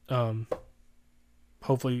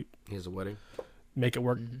 Hopefully, He has a wedding. make it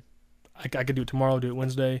work. I could do it tomorrow. Do it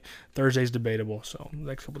Wednesday. Thursday's debatable. So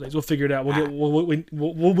next couple days, we'll figure it out.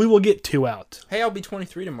 We will get 2 out. Hey, I'll be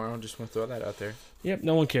 23 tomorrow. Just want to throw that out there. Yep,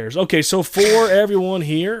 no one cares. Okay, so for everyone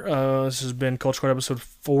here, this has been Culture Code episode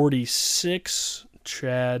 46.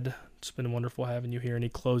 Chad, it's been wonderful having you here. Any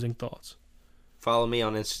closing thoughts? Follow me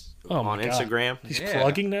on my Instagram. God. He's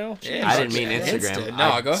plugging now? Yeah, I didn't mean Instagram.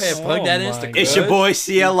 No, go ahead. Plug that my Instagram. It's your boy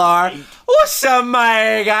CLR. What's up,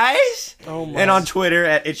 my guys? Oh my. And on Twitter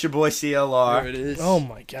at It's Your Boy There CLR. it is. Oh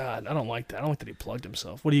my God, I don't like that. I don't like that he plugged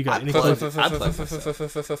himself. What do you got? I Any plugged-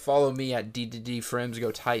 closing- Follow me at DDD Friends Go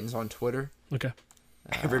Titans on Twitter. Okay.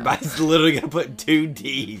 Everybody's literally gonna put 2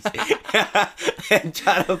 D's and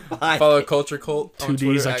try to find. Follow Culture Cult on 2 Ds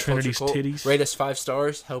Twitter like at Trinity's Culture Cult. titties. Rate us 5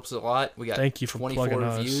 stars. Helps a lot. We got Thank you for 24 plugging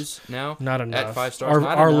us. reviews now. Not enough. At 5 stars.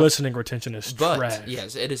 Not Our enough. listening retention is But trash.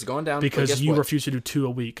 yes, it is going down but Because guess you what? refuse to do 2 a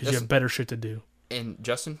week because you Listen. have better shit to do. And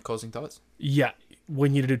Justin, closing thoughts. Yeah, we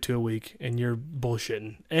need to do 2 a week, and you're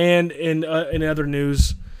bullshitting. And in other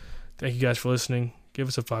news, thank you guys for listening. Give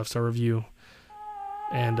us a 5-star review.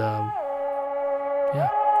 And yeah.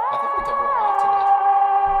 I think we covered a lot today.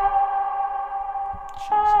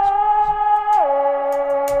 Jesus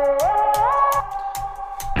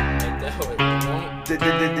Christ.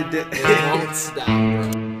 It won't stop,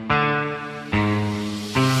 bro.